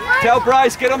 tell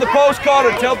Bryce, get on the post,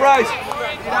 Carter. Tell Bryce.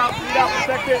 Lead out,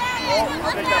 protect it. Oh,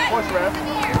 I'll take that push, ref.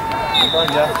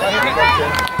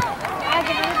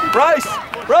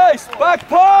 Bryce, back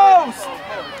post.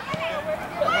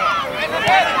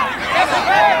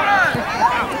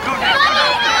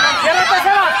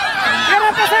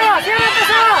 Ciérrate,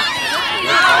 Seba.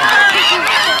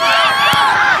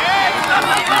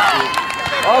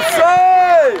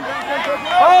 Offside!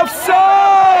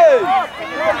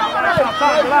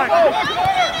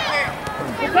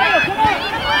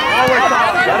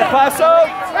 Gotta pass out.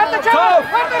 Tough.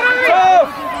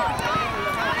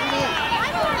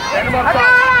 Get him up top.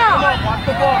 Watch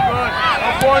the ball, good. No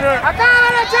corner.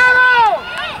 ¡Acábala, chavo!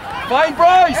 Find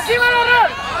Bryce. ¡Encima del horror!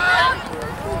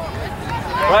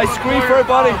 Bryce, screen for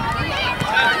everybody.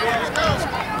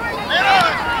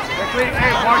 Hey,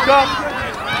 mark up.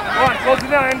 Go on, close it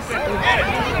down, Anderson.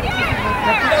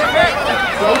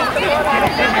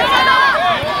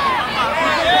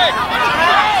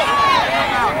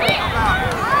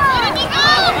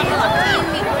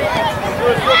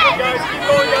 Guys, keep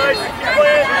going, guys. Keep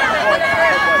going.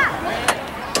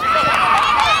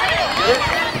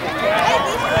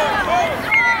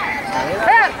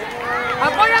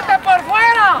 ¡Apóyate por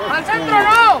fuera! ¡Al centro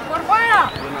no! ¡Por fuera!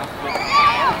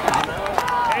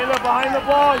 Caleb, behind the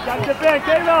ball. You gotta get in,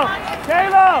 Caleb!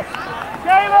 Behind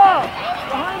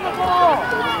the ball!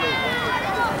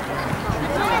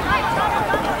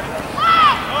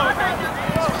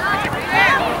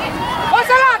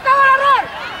 ¡Pásala! ¡Acaba el error!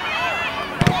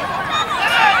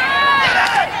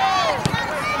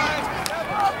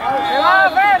 ¡Se va,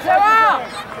 Fer! ¡Se va!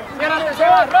 ¡Ciérrate, se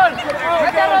va! ¡Rol!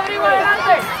 ¡Mete a Rodrigo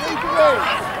adelante!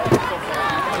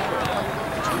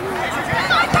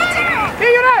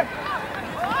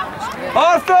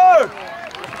 Arthur!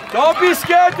 Don't be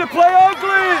scared to play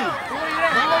ugly!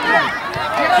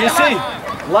 You see,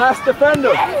 last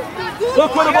defender.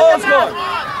 Look where the ball's going.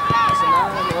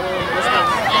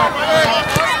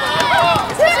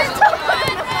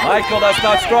 Michael, that's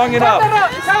not strong enough.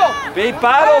 Be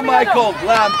battle, Michael.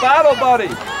 Lamb, battle, buddy.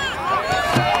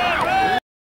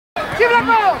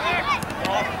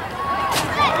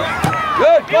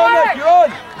 Good, go Nick, you're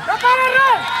on.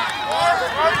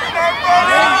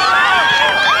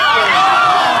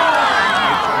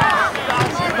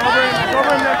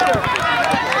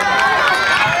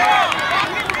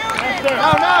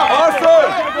 Arthur,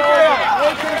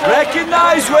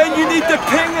 recognize when you need to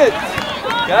ping it,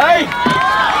 okay?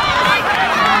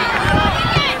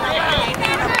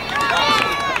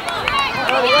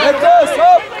 Get this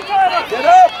up, get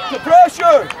up to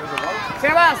pressure.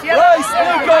 Bryce,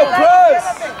 Nico, press.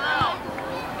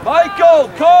 Michael,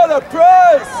 Carter,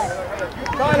 press.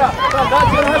 That's going to have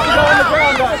to go on the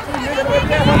ground, guys.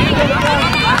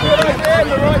 Right there,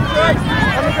 the right place.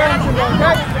 On the ground,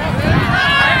 okay?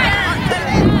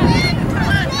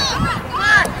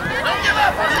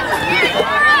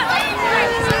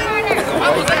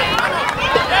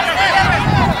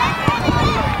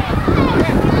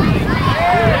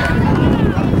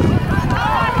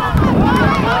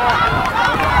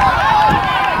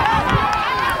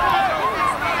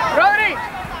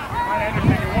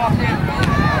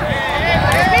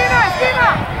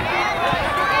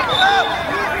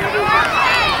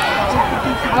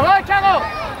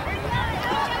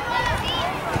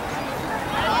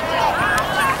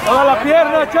 ¡Toda la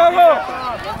pierna, chavo!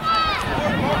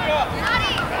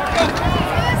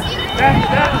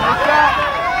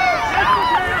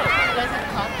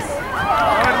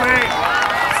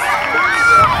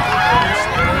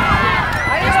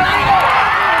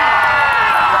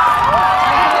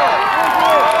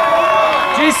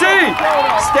 GC,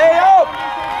 stay up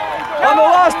on the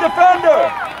last defender.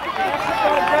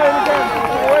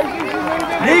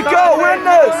 Nico, win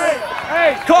this.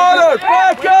 Carter,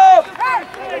 back up.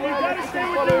 You gotta stay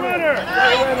with the runner.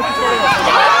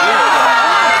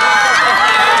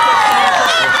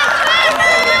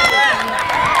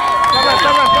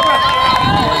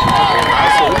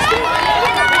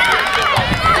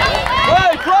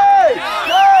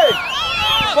 Play!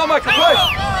 Come on, Michael, play.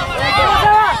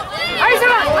 ¡Ahí se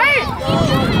va! ¡Ahí!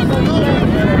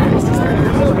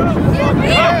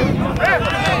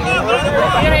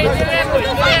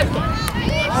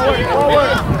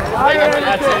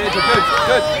 That's it,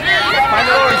 good. Find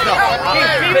the orange now.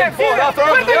 Big ball, that's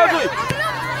ugly. Good.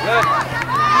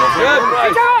 Good,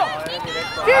 Bryce.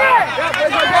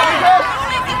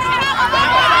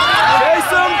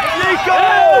 Chase him, Nico!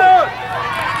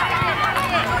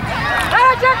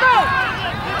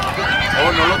 Oh,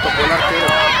 no lo tocó el arquero.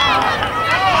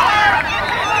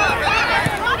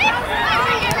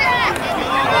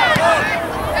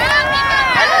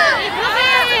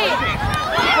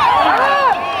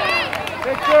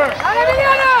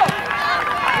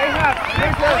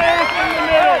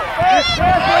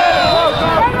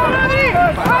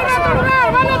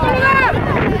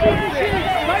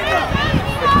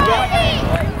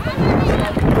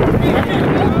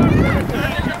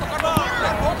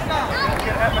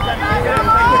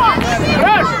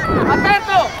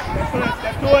 ¡Atento!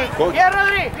 Bien,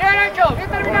 Rodri, bien hecho, bien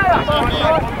terminada.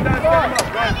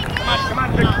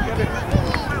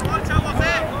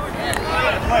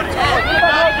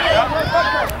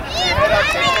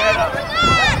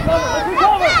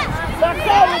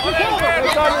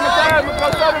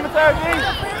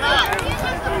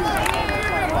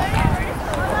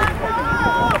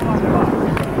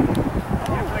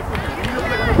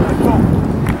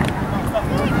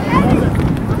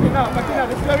 Martina,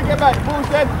 this is where we get back. Ball's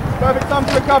dead. Perfect time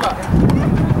to recover.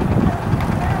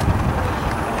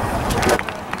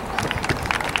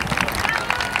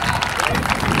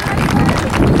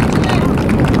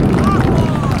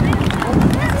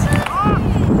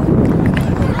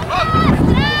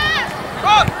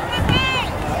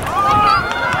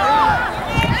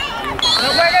 No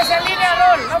juegues en línea,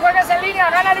 Rol. No juegues en línea.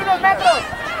 Gánale unos metros.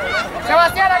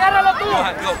 Sebastián, agárralo tú.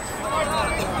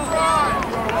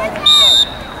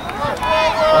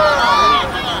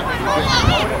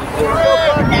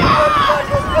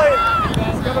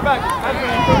 Cover back.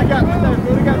 Anthony, fill the gap.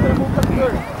 Fill the gap so the ball comes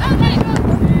through.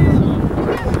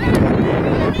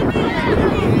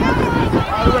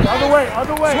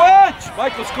 Other way. Switch!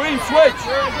 Michael, screen, switch!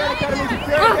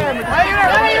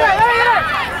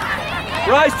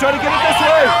 Bryce, try to get it this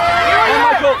way! Come on,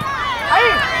 Michael!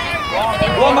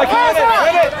 Come on, Michael,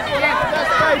 win it!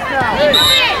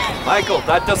 Michael,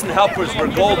 that doesn't help us. We're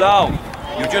goal down.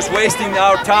 You're just wasting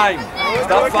our time.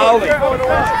 Stop fouling.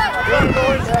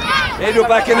 Adriel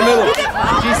back in the middle.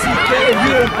 GC, get in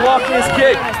here and block this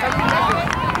kick.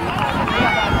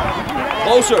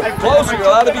 Closer, closer. You're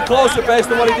allowed to be closer based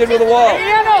on what he did with the wall.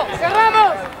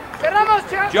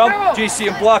 Jump, GC,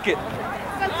 and block it.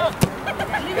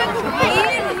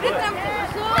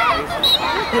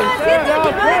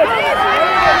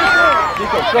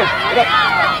 Nico, go, get up.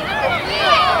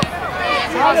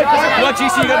 Come on,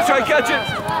 GC, you gotta try and catch it.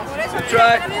 Good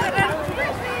try.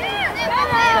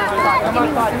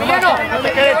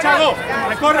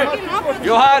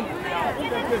 Johan,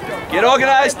 get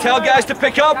organized, tell guys to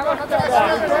pick up.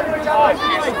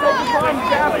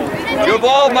 It's your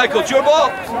ball, Michael, it's your ball.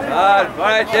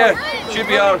 Right there, should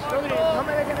be ours.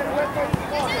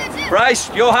 Bryce,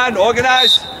 Johan,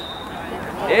 organize.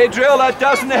 Adriel, that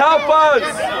doesn't help us.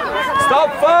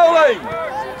 Stop fouling.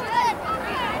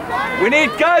 We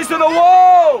need guys on the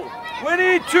wall. We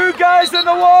need 2 guys on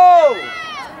the wall.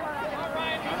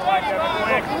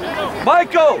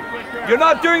 Michael, you're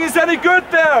not doing us any good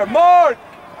there. Mark.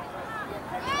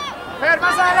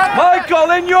 Michael,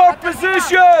 in your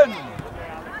position.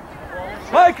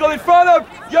 Michael, in front of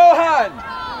Johan.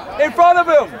 In front of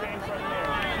him.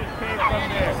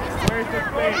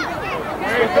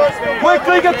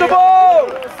 Quickly get the ball.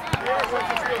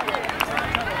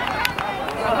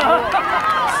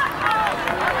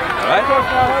 All right.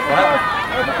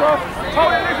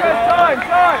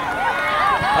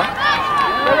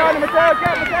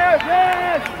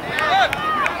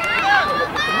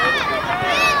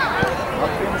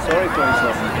 Sorry for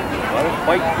yourself.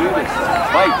 Fight to do this.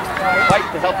 Fight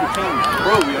to help the team.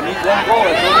 Bro, you need 1 goal.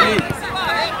 That's all we need.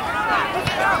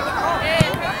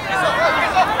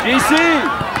 GC.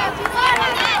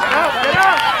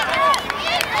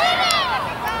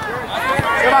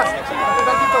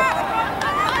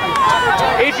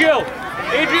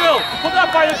 Adriel, put that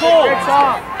by the goal.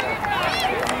 Tom.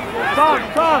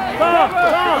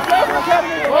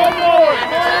 One more.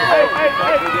 Hey.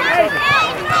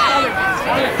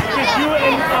 Just you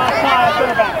and Kyle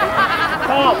center back.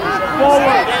 Tom,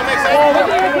 forward.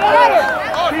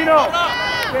 Tino,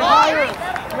 get higher.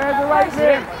 There's the right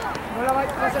mid.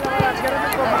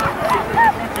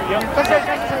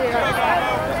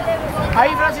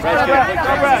 Ahí, Francisco.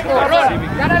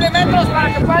 Gánale metros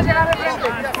para que puedas llegar de frente.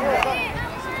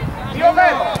 You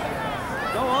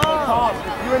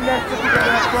and next just to get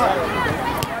that front.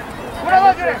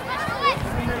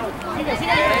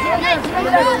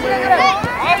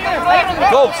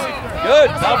 Close. Good.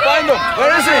 Now find him.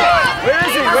 Where is he?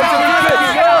 Where's the limit?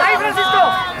 Ahí, Francisco.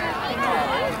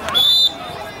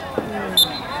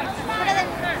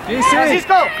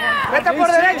 Francisco, vete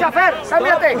por derecha, Fer,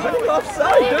 cámbiate.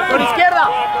 Por izquierda.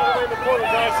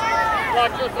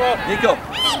 Nico.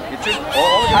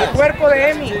 Al cuerpo de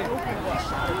Emi.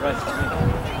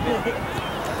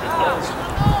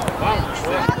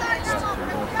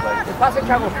 Que pase,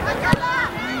 chavo.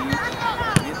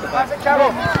 Que pase,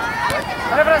 chavo.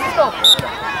 Dale, Francisco.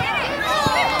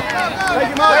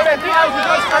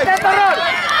 Atento, Rol.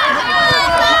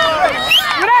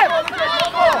 ¡Yurem!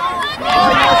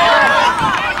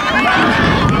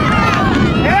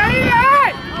 ¡Ahí!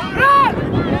 ¡Rol!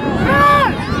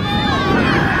 ¡Rol!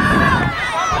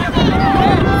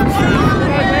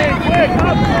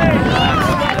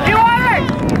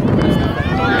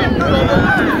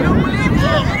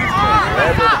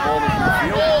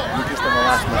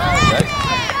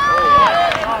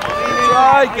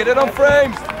 Try, get it on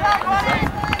frames.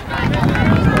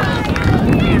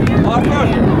 Arthur,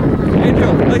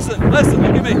 Adriel, listen,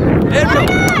 look at me. Adriel,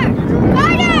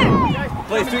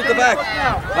 play through the back.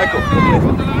 Michael,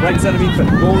 right side of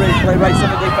defense. Go play right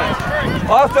side of defense.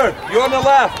 Arthur, you're on the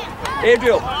left.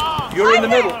 Adriel, you're in the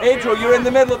middle. Adriel, you're in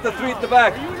the middle of the three at the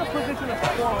back. See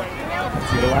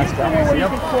the last guy? See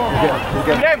him? We'll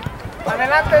get him.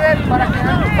 Adelante de él para que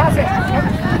pase.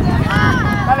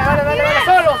 Dale,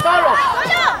 solo.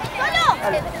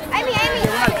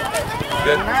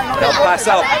 Good. Now pass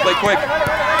out. Play quick.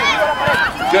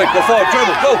 Good. Go forward.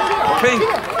 Dribble. Go. Ping.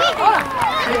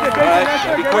 Alright.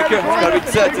 Gotta be quicker. It's gotta be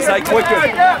set. Decide quicker.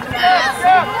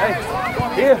 Hey.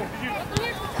 Here.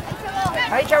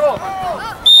 Ahí, chavo.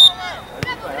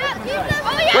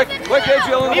 Quick,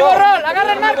 Adriel in the Vivo ball. Rol,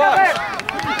 agarra el marco, Fer.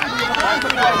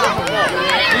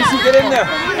 Easy, get in there.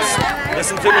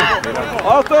 Listen to me.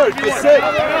 Arthur, just sit.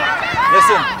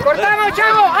 Listen. Cortamos,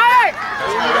 chavo. ¡Alex!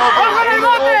 ¡Ojo en el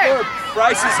bote! Over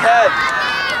Bryce's head.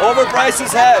 Over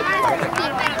Bryce's head.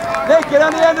 Nick, get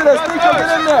on the end of this. Nico,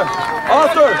 get in there.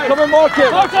 Arthur, come and mark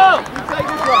him.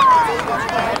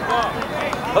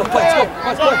 Let's play.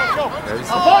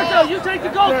 Alberto, you take the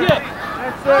goal kick.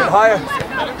 Get higher.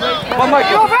 Come on,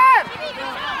 Michael. ¡Vivo, Fer!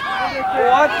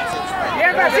 What?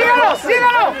 Bien, Fer, sígalo.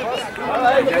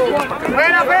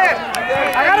 Buena, Fer.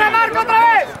 Agarra el marco otra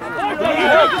vez.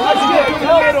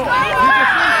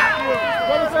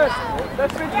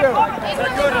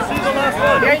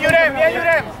 Bien, Yurem.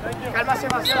 Cálmase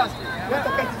más, Sebas.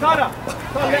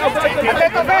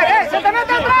 Atento, Fer. ¡Se te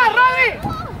mete atrás, Robbie!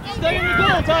 Stay in your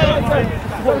goal, Tyler.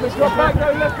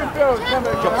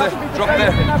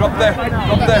 Drop there.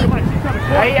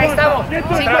 Ahí estamos.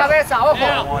 Sin cabeza,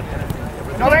 ojo.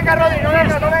 No vengas, Rodri, no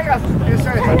vengas. Eso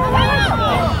es.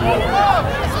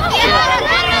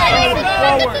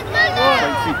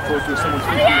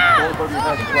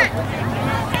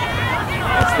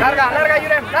 Larga,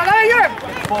 Yurem.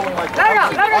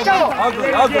 Larga, chavo. Ugly.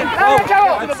 Larga,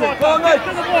 chavo. That's it. Go on, Nick.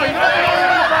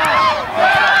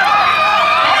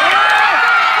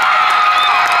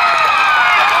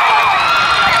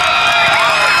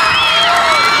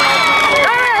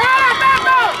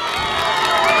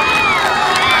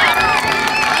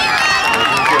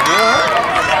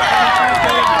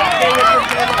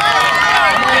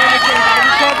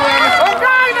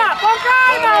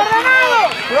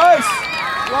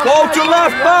 Go to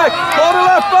left back!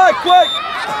 Quick!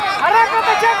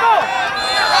 ¡Arráncate, Checo!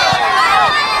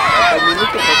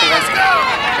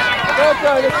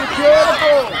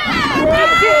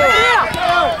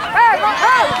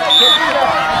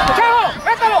 ¡Checo,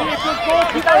 mételo!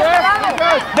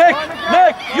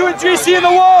 Nick, you and GC in the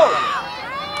wall!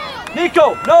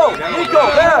 Nico,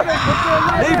 there!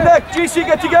 Leave Nick, GC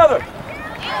get together!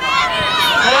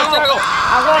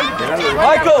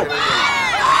 Michael!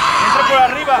 Por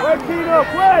arriba.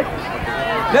 Quick.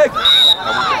 Nick!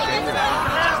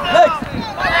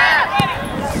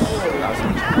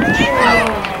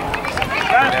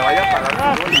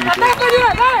 ¡Atento,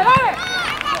 Yurem! ¡Dale!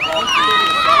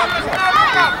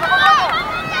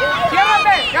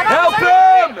 ¡Ciérrate! Help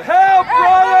him! Help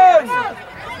Brian!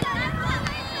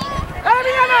 ¡Dale,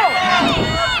 Milano!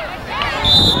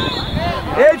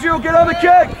 Adriel, get on the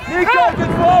kick! Nico,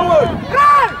 get forward!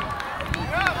 ¡Run!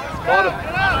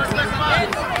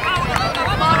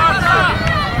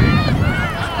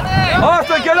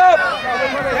 Arthur, get up!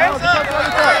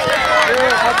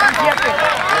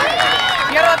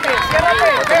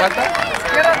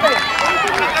 Ciérrate.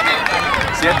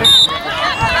 ¿7?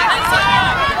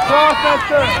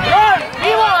 ¡Run!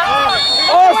 ¡Vivo!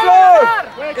 Arthur!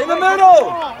 In the middle!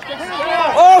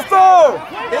 Arthur!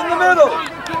 In the middle!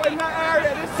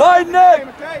 Find Nick!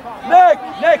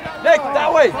 Nick, that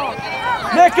way!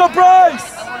 Nick or Bryce!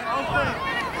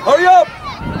 Hurry up!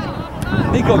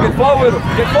 Nico, get forward with him!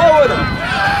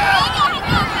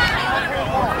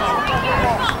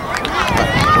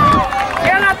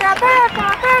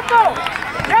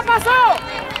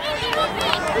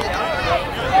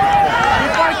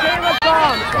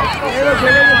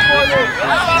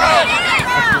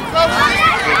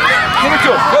 Give it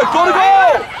to him. Good, go to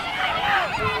goal!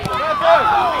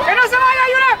 ¡Que no se vaya,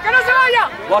 Yurem! ¡Que no se vaya!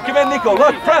 Walk him in, Nico.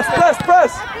 Look, press, press,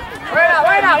 press. Buena,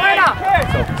 buena, buena.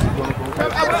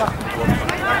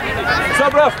 What's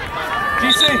up, ref?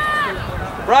 GC.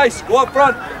 Bryce, go up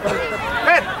front.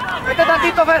 Fer, vete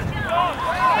tantito, Fer.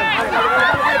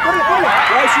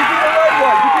 Bryce, you be the right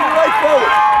one. You be the right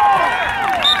forward.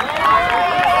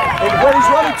 And where he's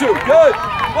running to. Good.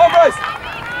 Come on, Bryce.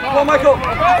 Come on, Michael.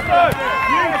 Come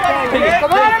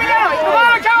on, Emiliano. Come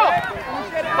on, chavo.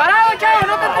 Parado, chavo,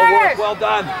 no te entregues. Well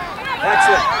done.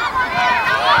 Excellent.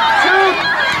 Shoot.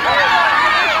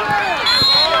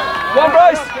 Come on,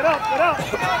 Bryce. Get up, get up.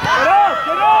 Get up,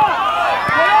 get up.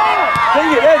 Get up.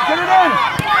 Bring it in, get it in.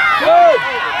 Good.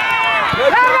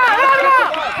 Good. Larga, larga.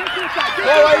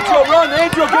 Go, Angel, run.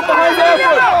 Angel, get behind the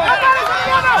effort.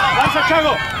 Lanza,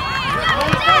 Chago.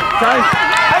 Time.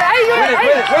 Ahí, Win it,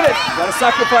 win it, win it. Gotta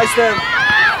sacrifice them.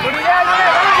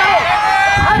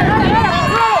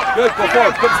 Good, go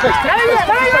forward. Good space. Dale, Yurem,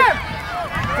 dale, Yurem.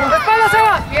 De espalda,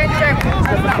 Seba. Bien, Yurem.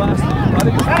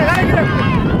 Dale, dale, Yurem.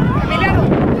 Emiliano.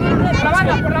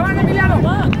 Por la banda, Emiliano.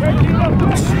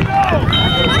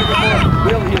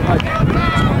 Will he hide?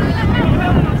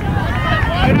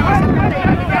 There's no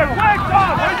competing yet, Michael.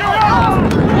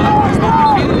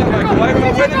 Why are we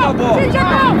not winning that ball?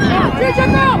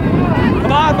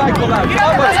 Come on, Michael, now. Come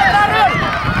on, buddy.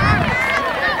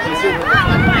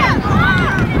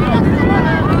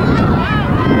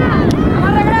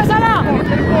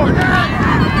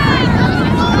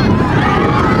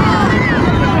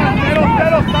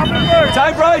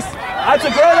 Time, Bryce. That's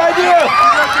a great idea.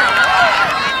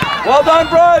 Well done,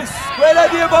 Bryce. Great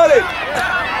idea, buddy.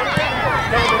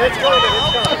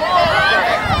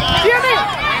 Jimmy!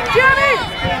 Jimmy!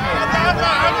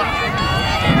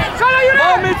 Solo Yurem!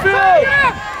 Come on, midfield.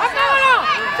 ¡Acábalo!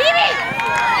 ¡Jimmy!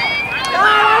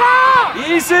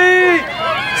 Easy.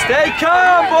 Stay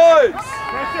calm, boys.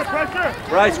 Pressure, pressure.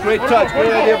 Bryce, great touch.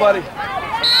 Great idea, buddy.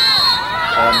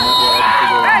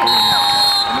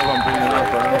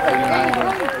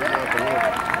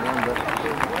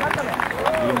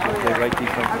 Right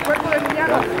defense.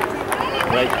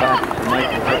 Right back.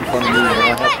 Michael right in front of me. I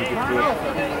have to get through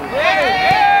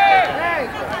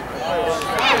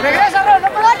 ¡Regresa, no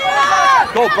puedes! it.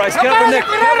 Go, Bryce. Get up to Nick.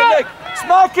 Get up to Nick.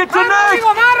 Smoke it to Nick.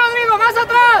 ¡Más, Rodrigo! ¡Más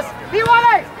atrás! ¡Vivo,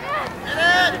 Alex!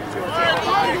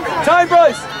 Time,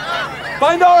 Bryce.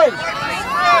 Find Orange.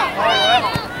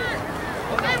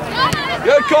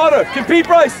 Good corner. Compete,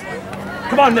 Bryce.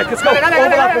 Come on, Nick. Let's go. Dale,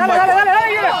 Overlap with Michael.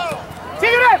 Yurem!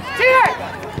 ¡Sigue, Yurem! ¡Sigue!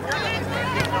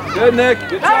 Good, Nick.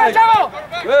 Good try.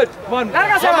 Good. Come on.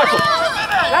 Larga, Come on, Michael.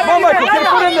 Come on, Michael. Get a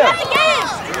foot in there.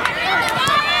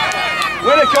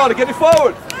 Win it, Carter. Get it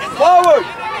forward. Forward.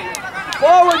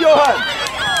 Forward, Johan.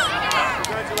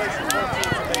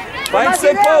 Find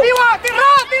Cinco. ¡Vivo!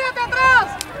 ¡Tírate atrás!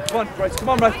 Come on, Bryce. Come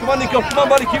on, Bryce. Come on, Nico. Come on,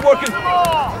 buddy. Keep working.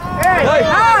 Hey, Play.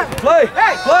 ah. Play.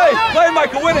 Hey. Play. Play,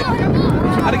 Michael. Win it.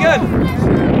 And again.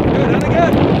 Good. And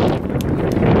again.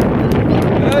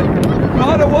 Good.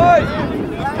 Carter wide.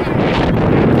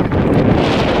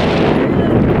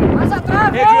 ¡Más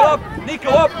atrás, Andrew up. Nico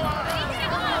up.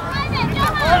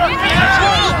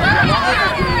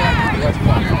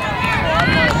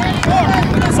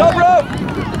 Sub rope.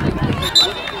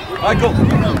 Michael.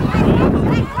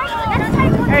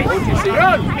 Hey,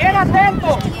 Ron, bien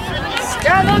atento.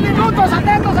 Quedan 2 minutos,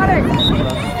 atentos, Alex.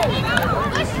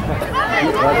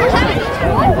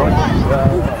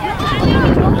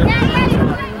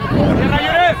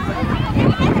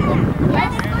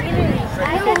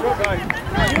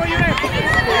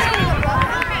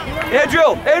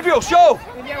 Adriel, show.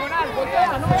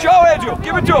 Show, Adriel.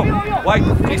 Give it to him. White,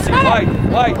 GC,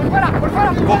 white.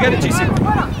 Go get it, GC.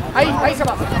 Ahí se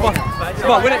va.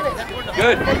 Come on, win it.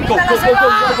 Good. Go.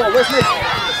 Where's Nick?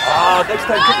 Ah, next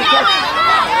time, get the touch.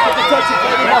 Get the touch.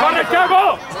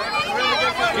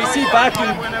 GC,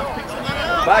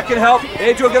 back and help.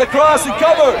 Adriel, get across and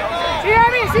cover. Sigue a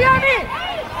mí.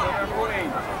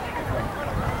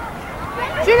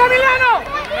 Sigue, Emiliano.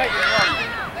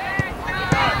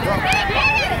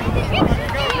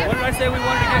 What did I say we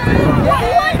wanted to get to?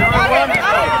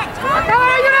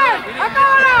 ¡Acábalo, Yurem!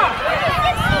 ¡Acábalo!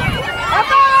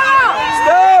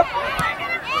 Step.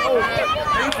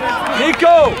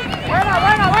 Nico. Buena.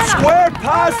 Square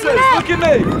passes. Look at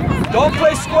me. Don't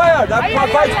play square. That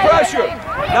provides pressure.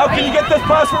 Now can you get this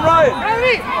pass from Ryan?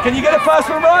 Can you get a pass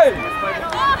from Ryan?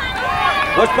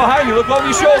 What's behind you? Look over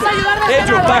your shoulder.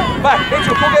 Adriel, back.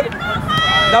 Adriel, go get it.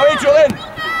 Now Adriel in.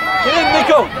 Get in,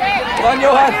 Nico. Come on,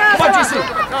 Johan. Come on, GC.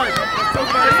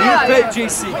 Keep it,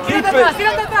 GC. Keep it.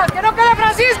 Tírate atrás, que no quede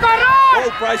Francisco, error.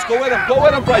 Go, Bryce. Go with him. Go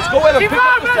with him, Bryce. Go with him. Pick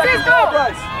up the second ball,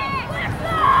 Bryce.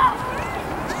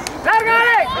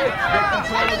 ¡Lárgale!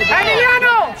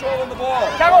 ¡Emiliano! Control on the ball.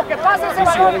 Chavo, que pase ese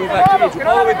balón.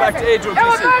 All the way back to Adrian.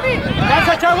 ¡Chavo, Tony!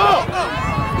 ¡Lanza, Chavo!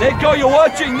 Nico, you're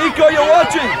watching. Nico, you're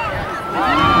watching.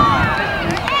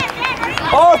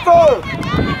 Arthur!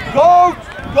 Go!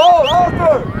 Go,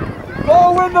 Arthur!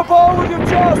 Go win the ball with your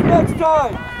chest next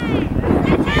time.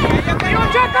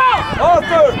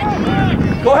 Arthur!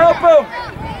 Go help him!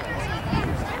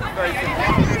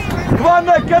 Come on,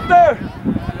 Nick, get there!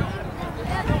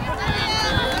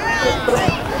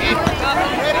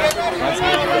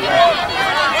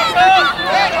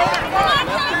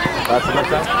 That's enough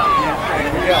time.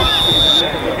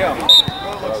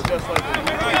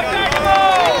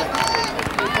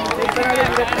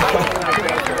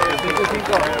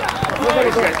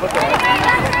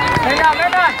 Venga,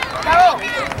 venga, Chavo.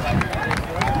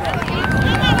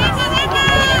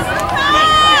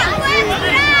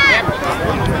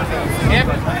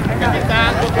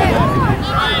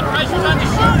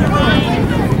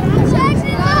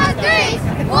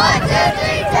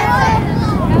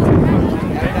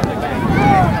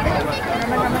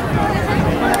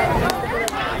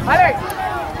 Alex,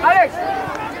 Alex.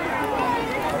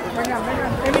 Venga, venga,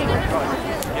 Emi.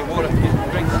 Get water, get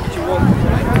drinks, get your water.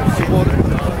 Get your water.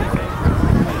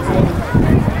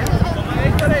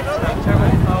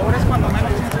 Ahora es cuando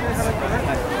menos tienes que dejar de correr.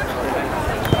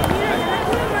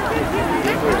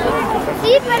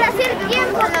 Sí, para hacer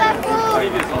tiempo, Paco.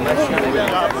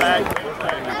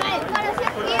 Para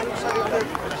hacer tiempo.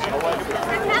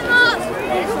 ¡Vamos!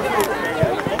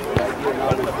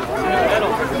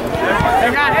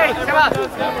 Venga, hey, se va.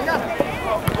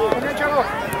 Venga, Chavo.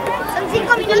 Son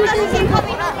 5 minutos y 5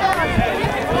 minutos.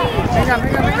 Venga,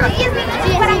 venga, venga. 10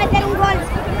 minutos para meter un gol.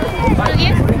 ¿Para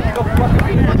 10?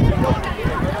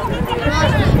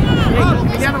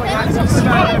 Emiliano,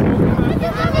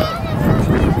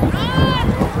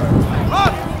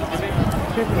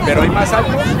 Pero hay más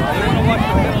altos.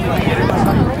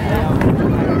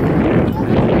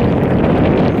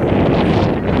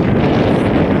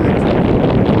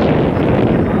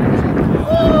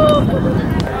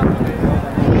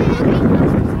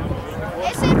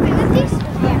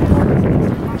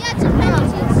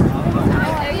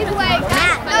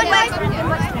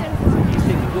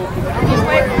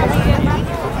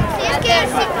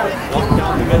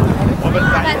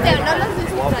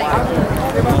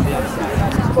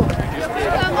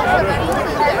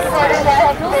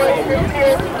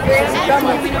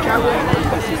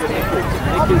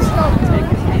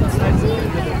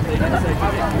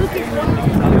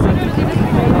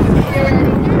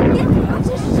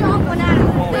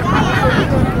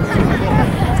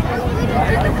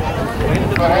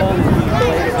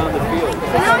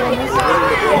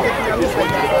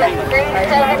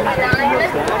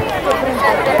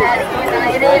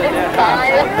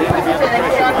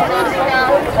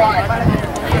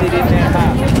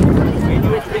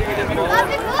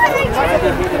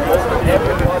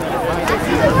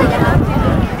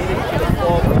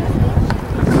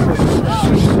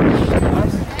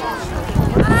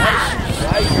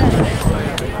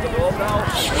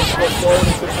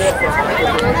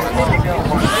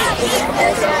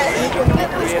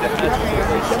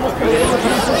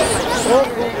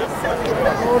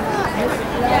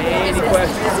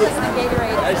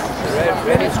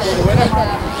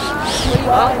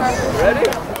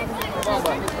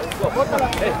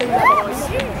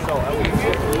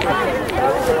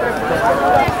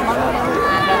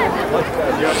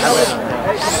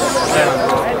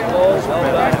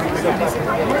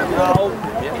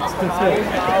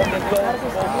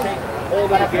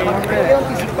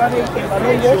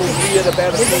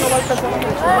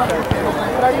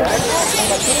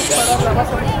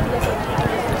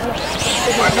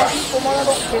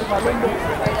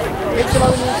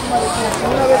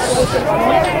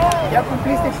 Ya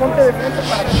cumpliste y ponte de frente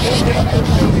para que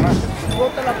puedas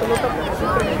bota la pelota porque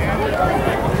siempre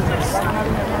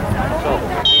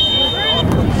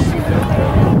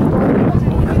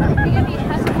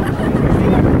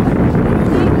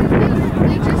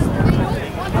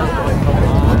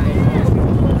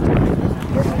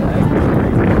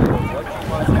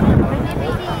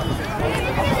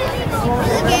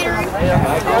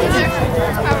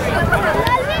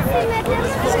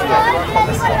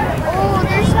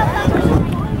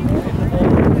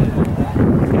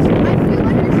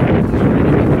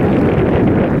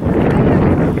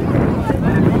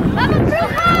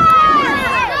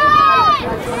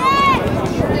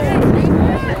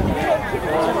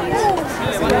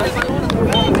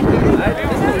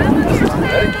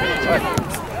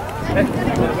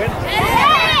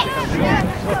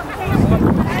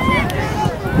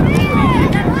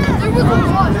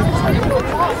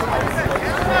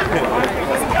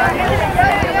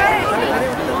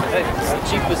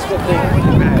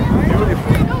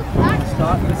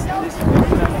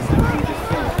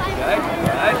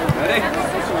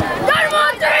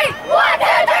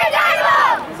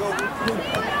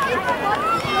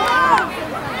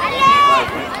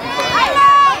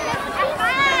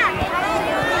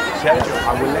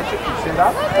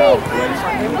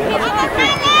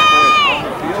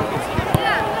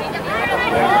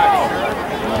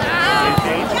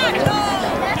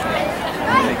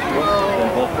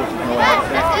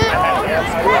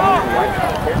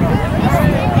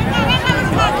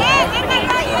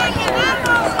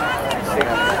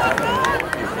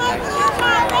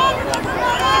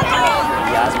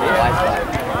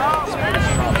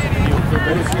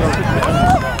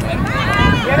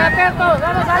Bien atentos,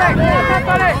 vamos Alex, bien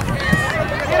atento Alex.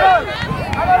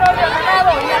 Vamos Rodri,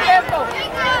 atacado y atento.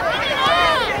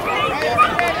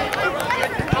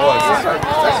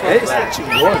 Está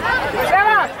chingón.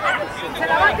 Sebas, se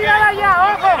la va a tirar allá,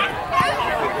 ojo.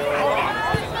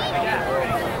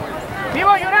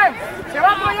 Vivo Yurem, se va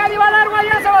a apoyar y va largo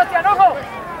allá Sebastián, ojo.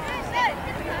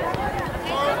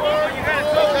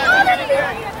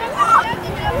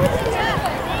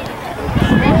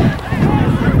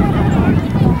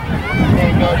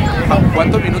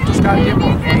 ¿Cuántos minutos cada tiempo?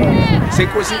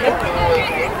 5 y 5.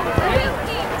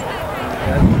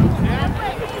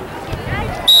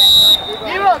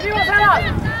 Vivo, vivo Sebas.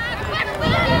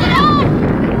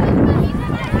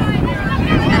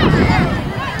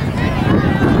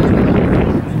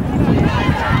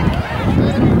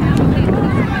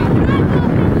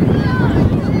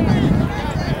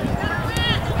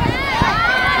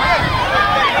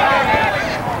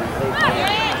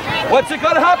 What's it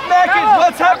gonna happen, Atkins?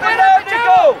 What's happening now,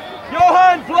 Nico?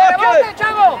 Johan, block it!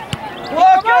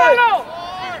 Block it!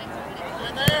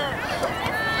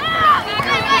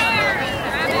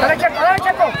 Dale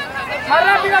Checo. Más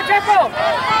rápido Checo.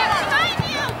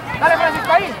 Dale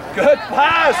Francisco ahí. Good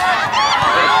pass!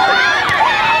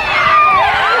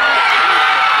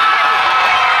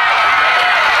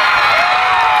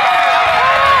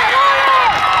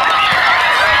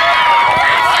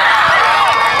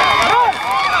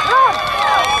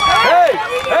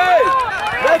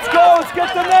 Let's go, let's get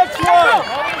the next one!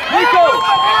 Nico,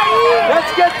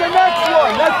 let's get the next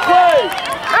one, let's play!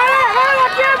 ¡Dale,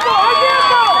 tiempo!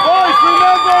 Boys,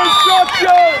 remember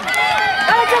instructions!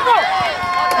 ¡Dale, Checo!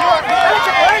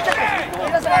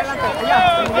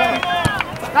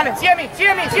 Dale, Siemi!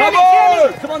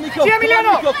 Come on, Nico! ¡Sí,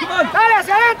 Emiliano! Come on! ¡Dale,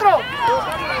 hacia adentro!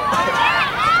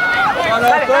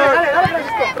 Dale,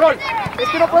 Francisco, rol. Es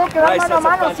que no puedo quedar mano a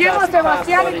mano. Cierra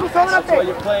Sebastián y tú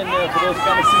sóbrate.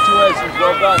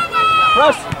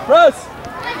 Press!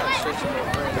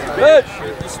 Good!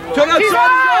 Turn out, ¡Sí, Saba!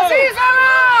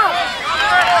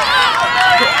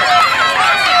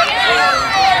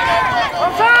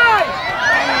 ¡Offside!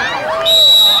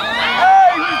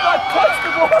 Hey, he's not touched the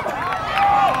ball!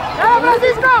 ¡Dale,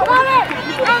 Francisco! ¡Dale!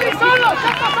 ¡Adri solo!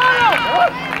 ¡Checo solo!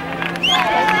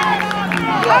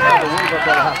 ¡Dale!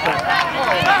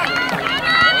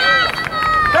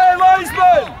 Hey,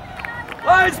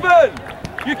 linesman!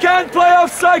 You can't play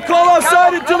offside, call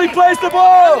offside until he plays the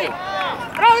ball!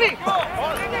 ¡Rodri!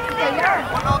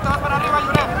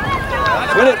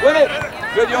 Win it!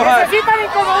 Good, Johan! ¡Necesitan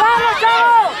incomodarlo,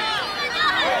 chavos!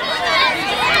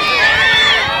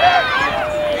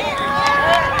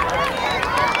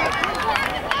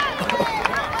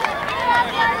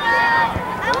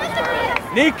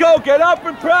 Nico, get up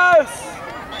and press!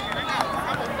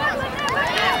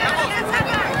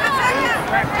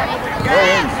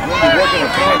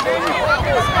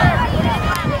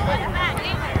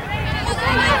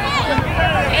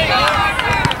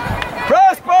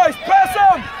 Press, boys, press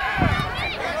them!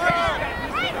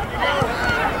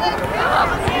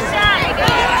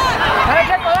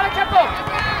 Dale, Checo!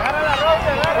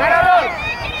 ¡Buena rol!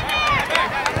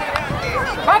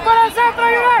 ¡Va por el centro,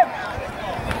 Yurem!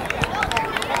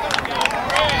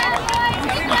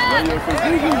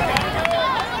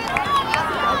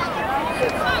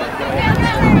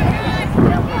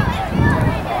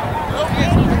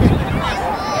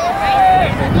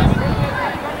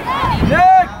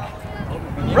 Nick!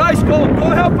 Rice, go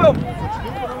help him!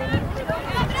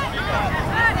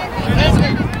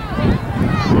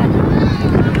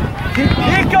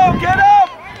 Nico, get up!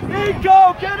 Nico,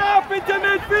 get up into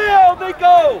midfield,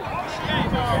 Nico!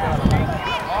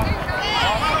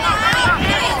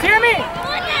 ¡Siemi!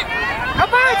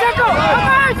 ¡Apaga, Checo!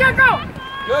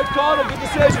 Good call, good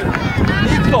decision.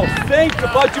 Nico, think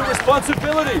about your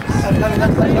responsibilities.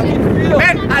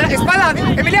 ¡Ven! ¡A la espalda!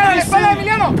 ¡Emiliano, a la espalda de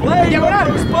Emiliano! Play your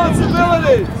 ¡Diagonal!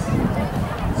 responsibilities.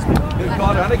 Good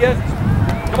call, and again.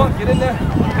 Come on, get in there.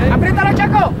 Okay. ¡Apriétalo,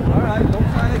 Checo! All right, don't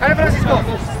panic. Dale, Francisco.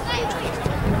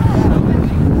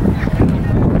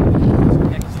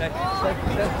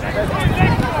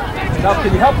 Now,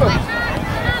 can you help him?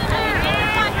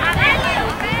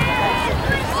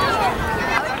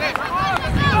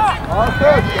 All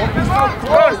good. Don't be so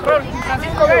close. Rol,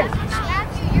 Francisco, ven.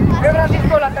 Bien,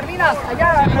 Francisco, la terminas.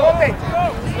 Allá, rebote.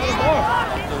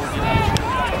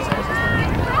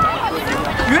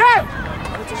 ¡Yurem!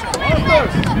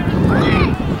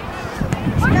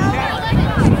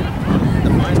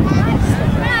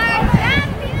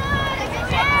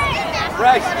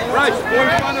 Bryce, go in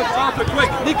front of Arthur, quick.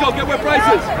 Nico, get where Bryce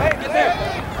is. Get there.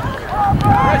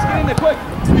 Bryce, get in there, quick.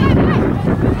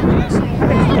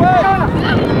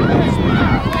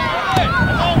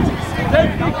 Hey,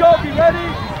 Nico, be ready.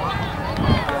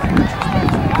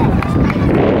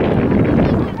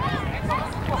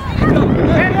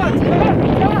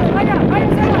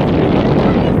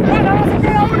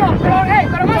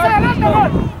 Pero más adelante,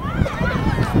 gol.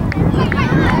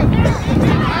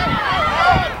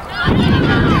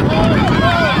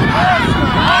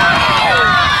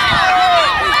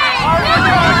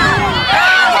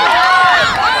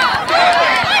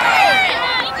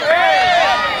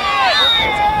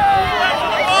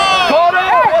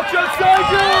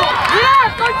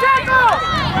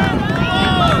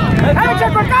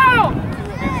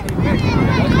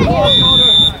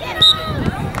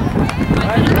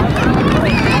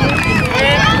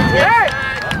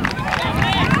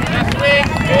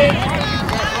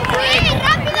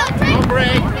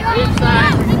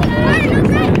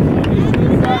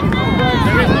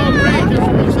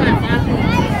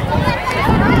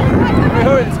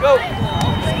 Let's go.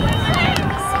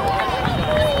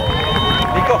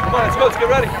 Nico, come on, let's go, let's get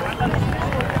ready.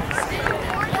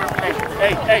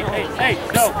 Hey,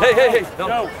 no. Hey, no,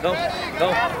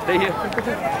 stay here.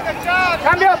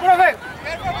 Cambio, profe.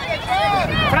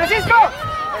 Francisco.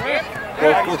 Go,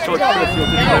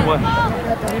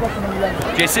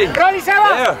 JC, Ronnie, se va.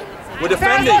 there, we're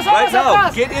defending right now.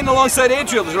 Get in alongside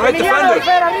Adriel, there's a right defender.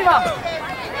 Arriba.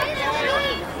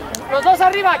 Los dos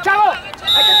arriba, chavo.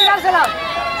 Hay que tirársela.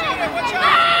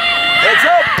 Heads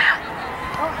up.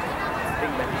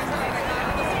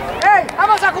 ¡Ey!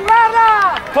 ¡Vamos a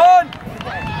jugarla! Pun!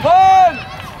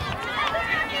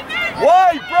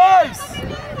 Why, Bryce?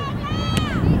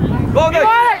 Go, Nick.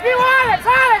 ¡Vivo Alex!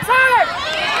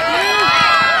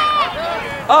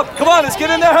 Up, come on, let's get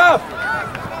in there, half.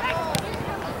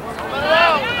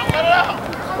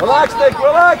 Relax, Nick,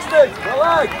 relax.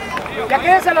 Ya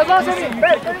quédense los dos, Emi.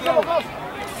 Quédense los dos.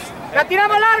 La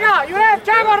tiramos larga. Yurem,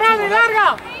 chavo, Rodri,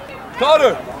 larga.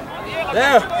 Carter,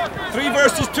 there. 3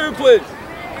 versus 2, please.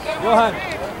 Johan,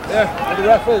 there, where the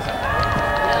ref is.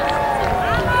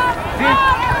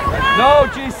 No,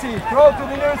 GC, throw to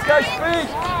the nearest guy's feet.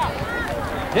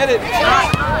 Get it.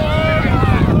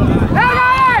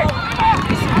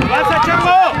 ¡Lanza,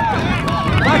 chavo!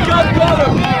 Back up, Carter.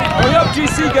 Hurry up,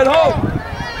 GC, get home.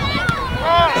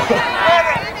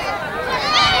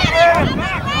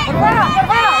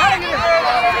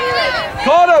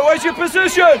 Carter, where's your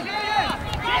position?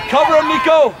 Cover him,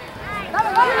 Nico.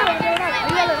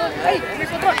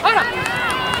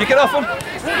 Kick it off him.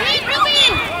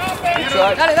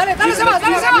 Dale, se va.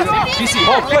 GC,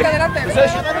 hold, quick.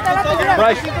 Position.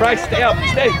 Bryce, stay up,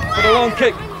 stay for the long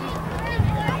kick.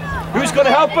 Who's going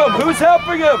to help him? Who's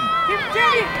helping him?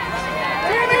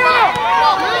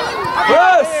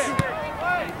 Chris!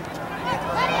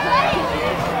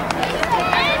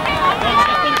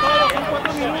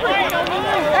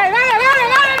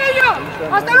 ¡Dale, niño!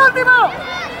 ¡Hasta el último!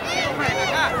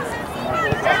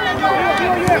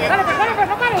 Dale,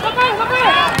 no pares.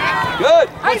 Good!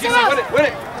 Ahí se va. Win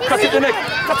it! Cut it to Nick!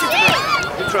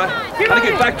 Good try. Gotta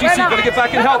get back, GC, gotta get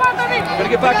back and help.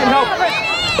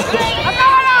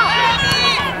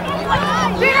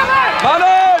 Come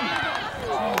on!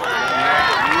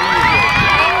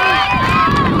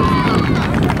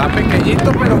 Está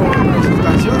pequeñito, pero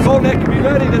sustancioso. Go, Nick, be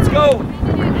ready, let's go!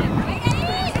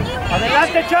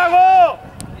 ¡Adelante, chavo!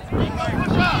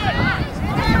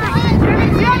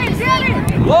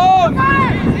 Long!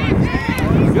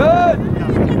 Good!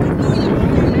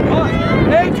 Come on.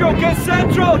 Adriel, get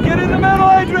central! Get in the middle,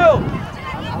 Adriel!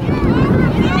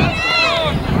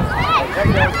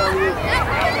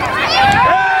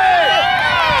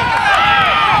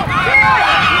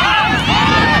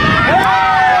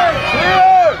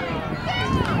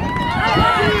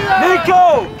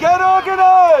 Nico, get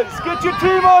organized! Get your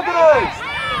team organized!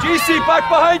 GC, back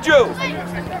behind you!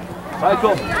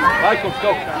 Michael, let's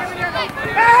go.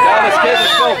 Yeah, let's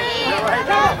go.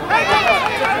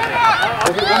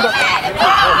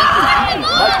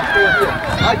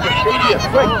 Michael, stay here.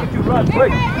 Quick, get you run,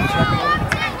 quick.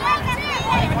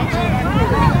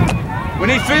 We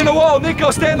need 3 in the wall.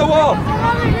 Nico, stay in the wall.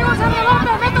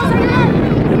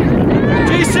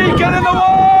 GC, get in the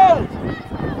wall!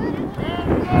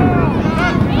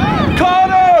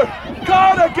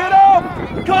 Carter, get up!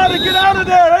 Carter, get out of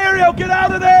there! Ariel, get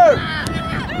out of there!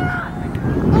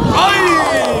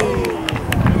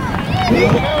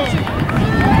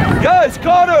 Guys,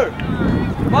 corner!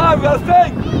 Come on, we gotta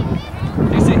think!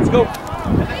 DC, let's go!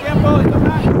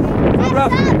 Stop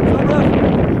rough! Stop rough!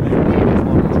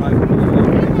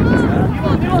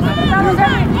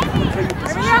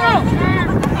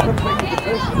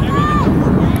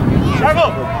 ¡Chago!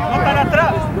 ¡No tan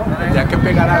atrás! Ya que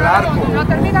pegar al arco. No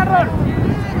termina el rol.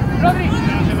 Rodri,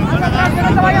 más atrás, que no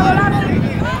te vaya a volar, Rodri.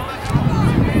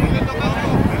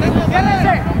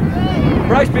 Ciérrense.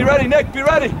 Bryce, be ready, Nick, be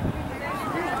ready!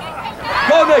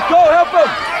 Go, Nick, go, help him!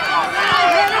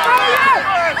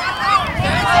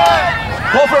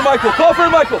 Call for Michael, call for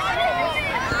Michael!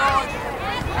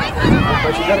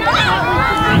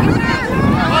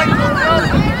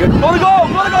 Good. Go to go,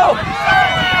 go to go!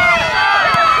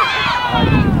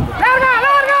 ¡Larga,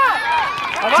 larga!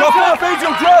 Drop off,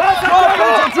 Angel, drop! Drop,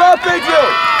 Angel, drop, Angel!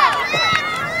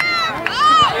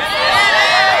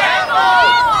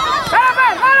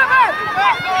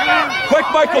 Quick,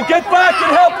 Michael, get back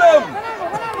and help him!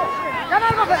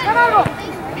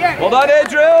 Hold on,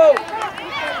 Andrew!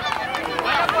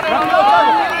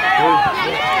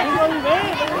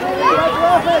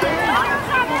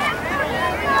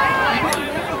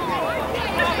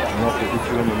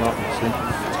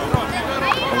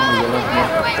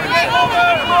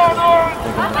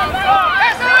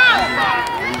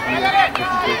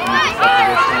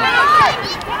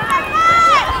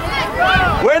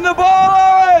 Win the ball,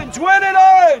 Orange! Win it,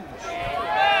 Orange!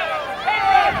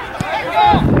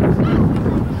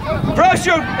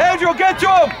 Pressure! Andrew, get to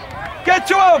him! Get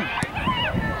to him!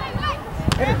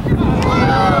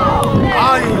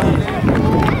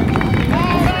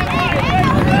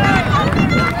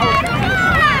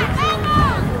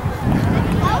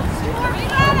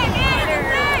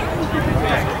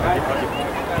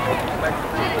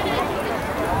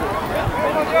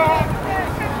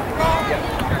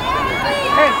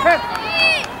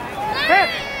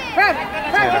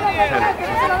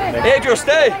 Andrew,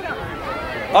 stay!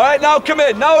 All right, now come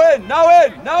in, now in, now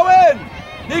in, now in!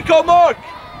 Nico, mark!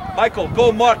 Michael,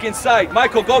 go mark inside.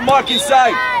 Michael, go mark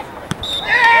inside.